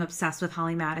I'm obsessed with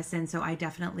Holly Madison, so I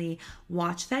definitely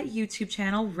watch that YouTube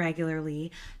channel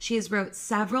regularly. She has wrote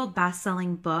several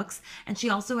best-selling books, and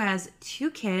she also has 2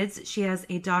 kids. She has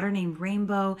a daughter named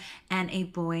Rainbow and a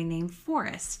boy named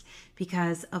Forrest,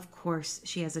 because of course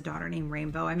she has a daughter named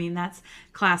Rainbow. I mean, that's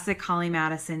classic Holly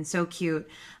Madison, so cute.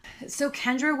 So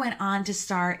Kendra went on to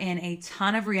star in a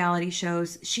ton of reality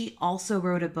shows. She also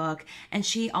wrote a book, and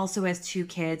she also has 2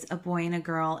 kids, a boy and a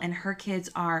girl, and her kids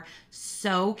are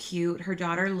so cute. Her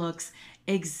daughter looks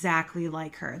exactly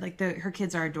like her. Her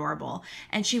kids are adorable.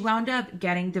 And she wound up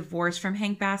getting divorced from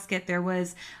Hank Baskett. There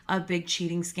was a big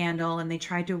cheating scandal, and they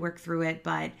tried to work through it,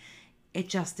 but it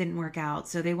just didn't work out.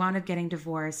 So they wound up getting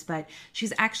divorced, but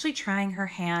she's actually trying her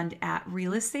hand at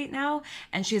real estate now.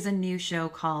 And she has a new show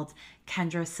called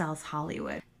Kendra Sells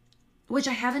Hollywood, which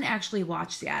I haven't actually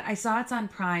watched yet. I saw it's on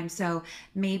Prime, so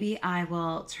maybe I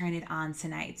will turn it on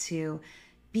tonight to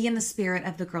be in the spirit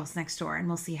of The Girls Next Door, and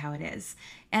we'll see how it is.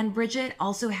 And Bridget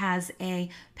also has a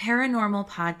paranormal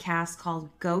podcast called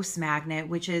Ghost Magnet,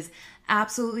 which is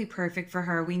absolutely perfect for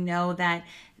her. We know that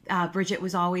Bridget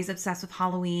was always obsessed with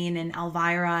Halloween and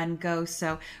Elvira and ghosts.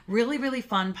 So really, really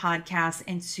fun podcast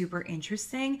and super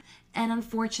interesting. And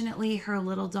unfortunately, her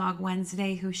little dog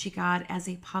Wednesday, who she got as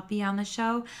a puppy on the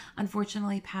show,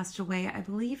 unfortunately passed away, I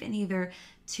believe, in either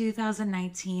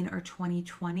 2019 or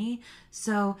 2020.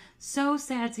 So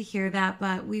sad to hear that,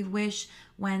 but we wish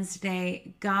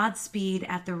Wednesday Godspeed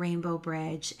at the Rainbow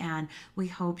Bridge, and we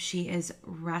hope she is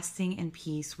resting in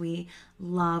peace. We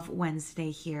love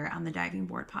Wednesday here on the Diving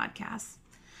Board podcast.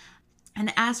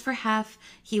 And as for Hef,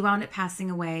 he wound up passing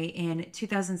away in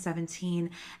 2017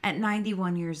 at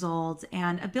 91 years old.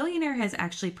 And a billionaire has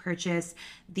actually purchased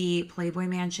the Playboy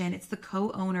Mansion. It's the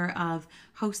co-owner of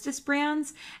Hostess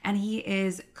Brands, and he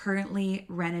is currently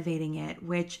renovating it,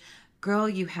 which, girl,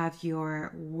 you have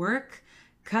your work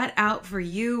cut out for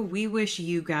you. We wish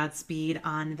you Godspeed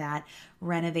on that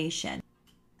renovation.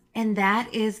 And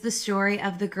that is the story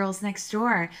of the Girls Next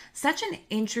Door. Such an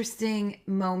interesting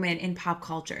moment in pop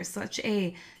culture, such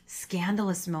a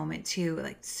scandalous moment, too.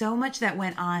 Like, so much that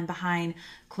went on behind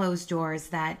closed doors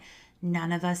that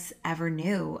none of us ever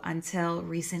knew until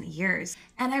recent years.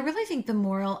 And I really think the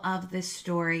moral of this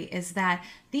story is that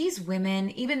these women,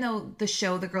 even though the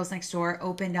show The Girls Next Door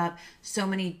opened up so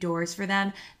many doors for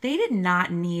them, they did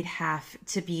not need have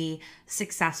to be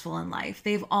successful in life.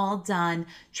 They've all done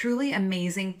truly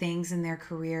amazing things in their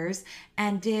careers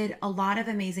and did a lot of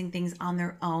amazing things on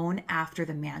their own after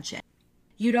the mansion.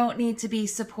 You don't need to be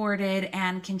supported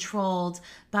and controlled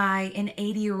by an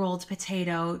 80-year-old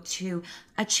potato to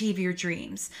achieve your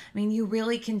dreams. I mean, you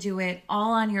really can do it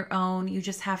all on your own. You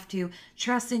just have to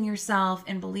trust in yourself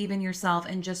and believe in yourself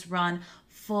and just run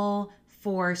full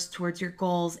force towards your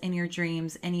goals and your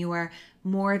dreams, and you are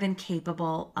more than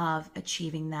capable of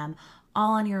achieving them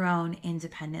all on your own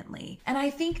independently. And I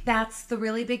think that's the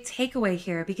really big takeaway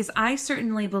here, because I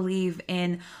certainly believe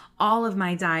in all of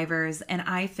my divers, and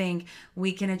I think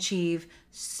we can achieve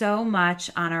so much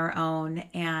on our own.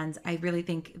 And I really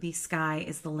think the sky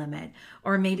is the limit,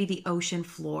 or maybe the ocean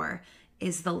floor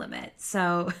is the limit.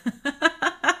 So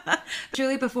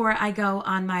truly, before I go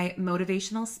on my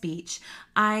motivational speech,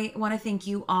 I want to thank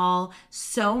you all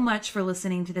so much for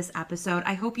listening to this episode.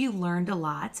 I hope you learned a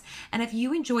lot. And if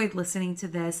you enjoyed listening to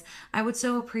this, I would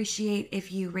so appreciate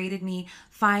if you rated me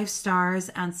 5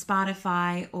 stars on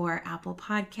Spotify or Apple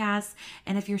Podcasts.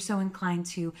 And if you're so inclined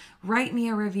to write me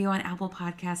a review on Apple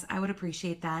Podcasts, I would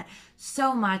appreciate that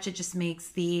so much. It just makes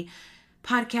the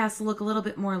podcast look a little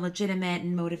bit more legitimate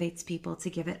and motivates people to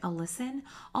give it a listen.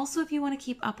 Also, if you want to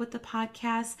keep up with the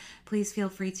podcast, please feel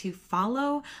free to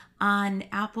follow on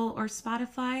Apple or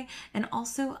Spotify, and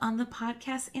also on the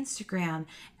podcast Instagram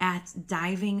at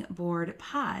Diving Board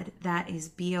Pod. That is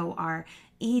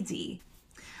BORED.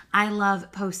 I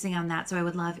love posting on that, so I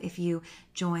would love if you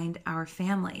joined our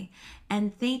family.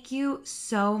 And thank you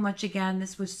so much again.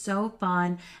 This was so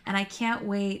fun, and I can't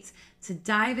wait to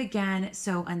dive again.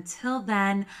 So until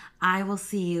then, I will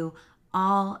see you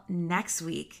all next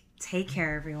week. Take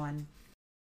care, everyone.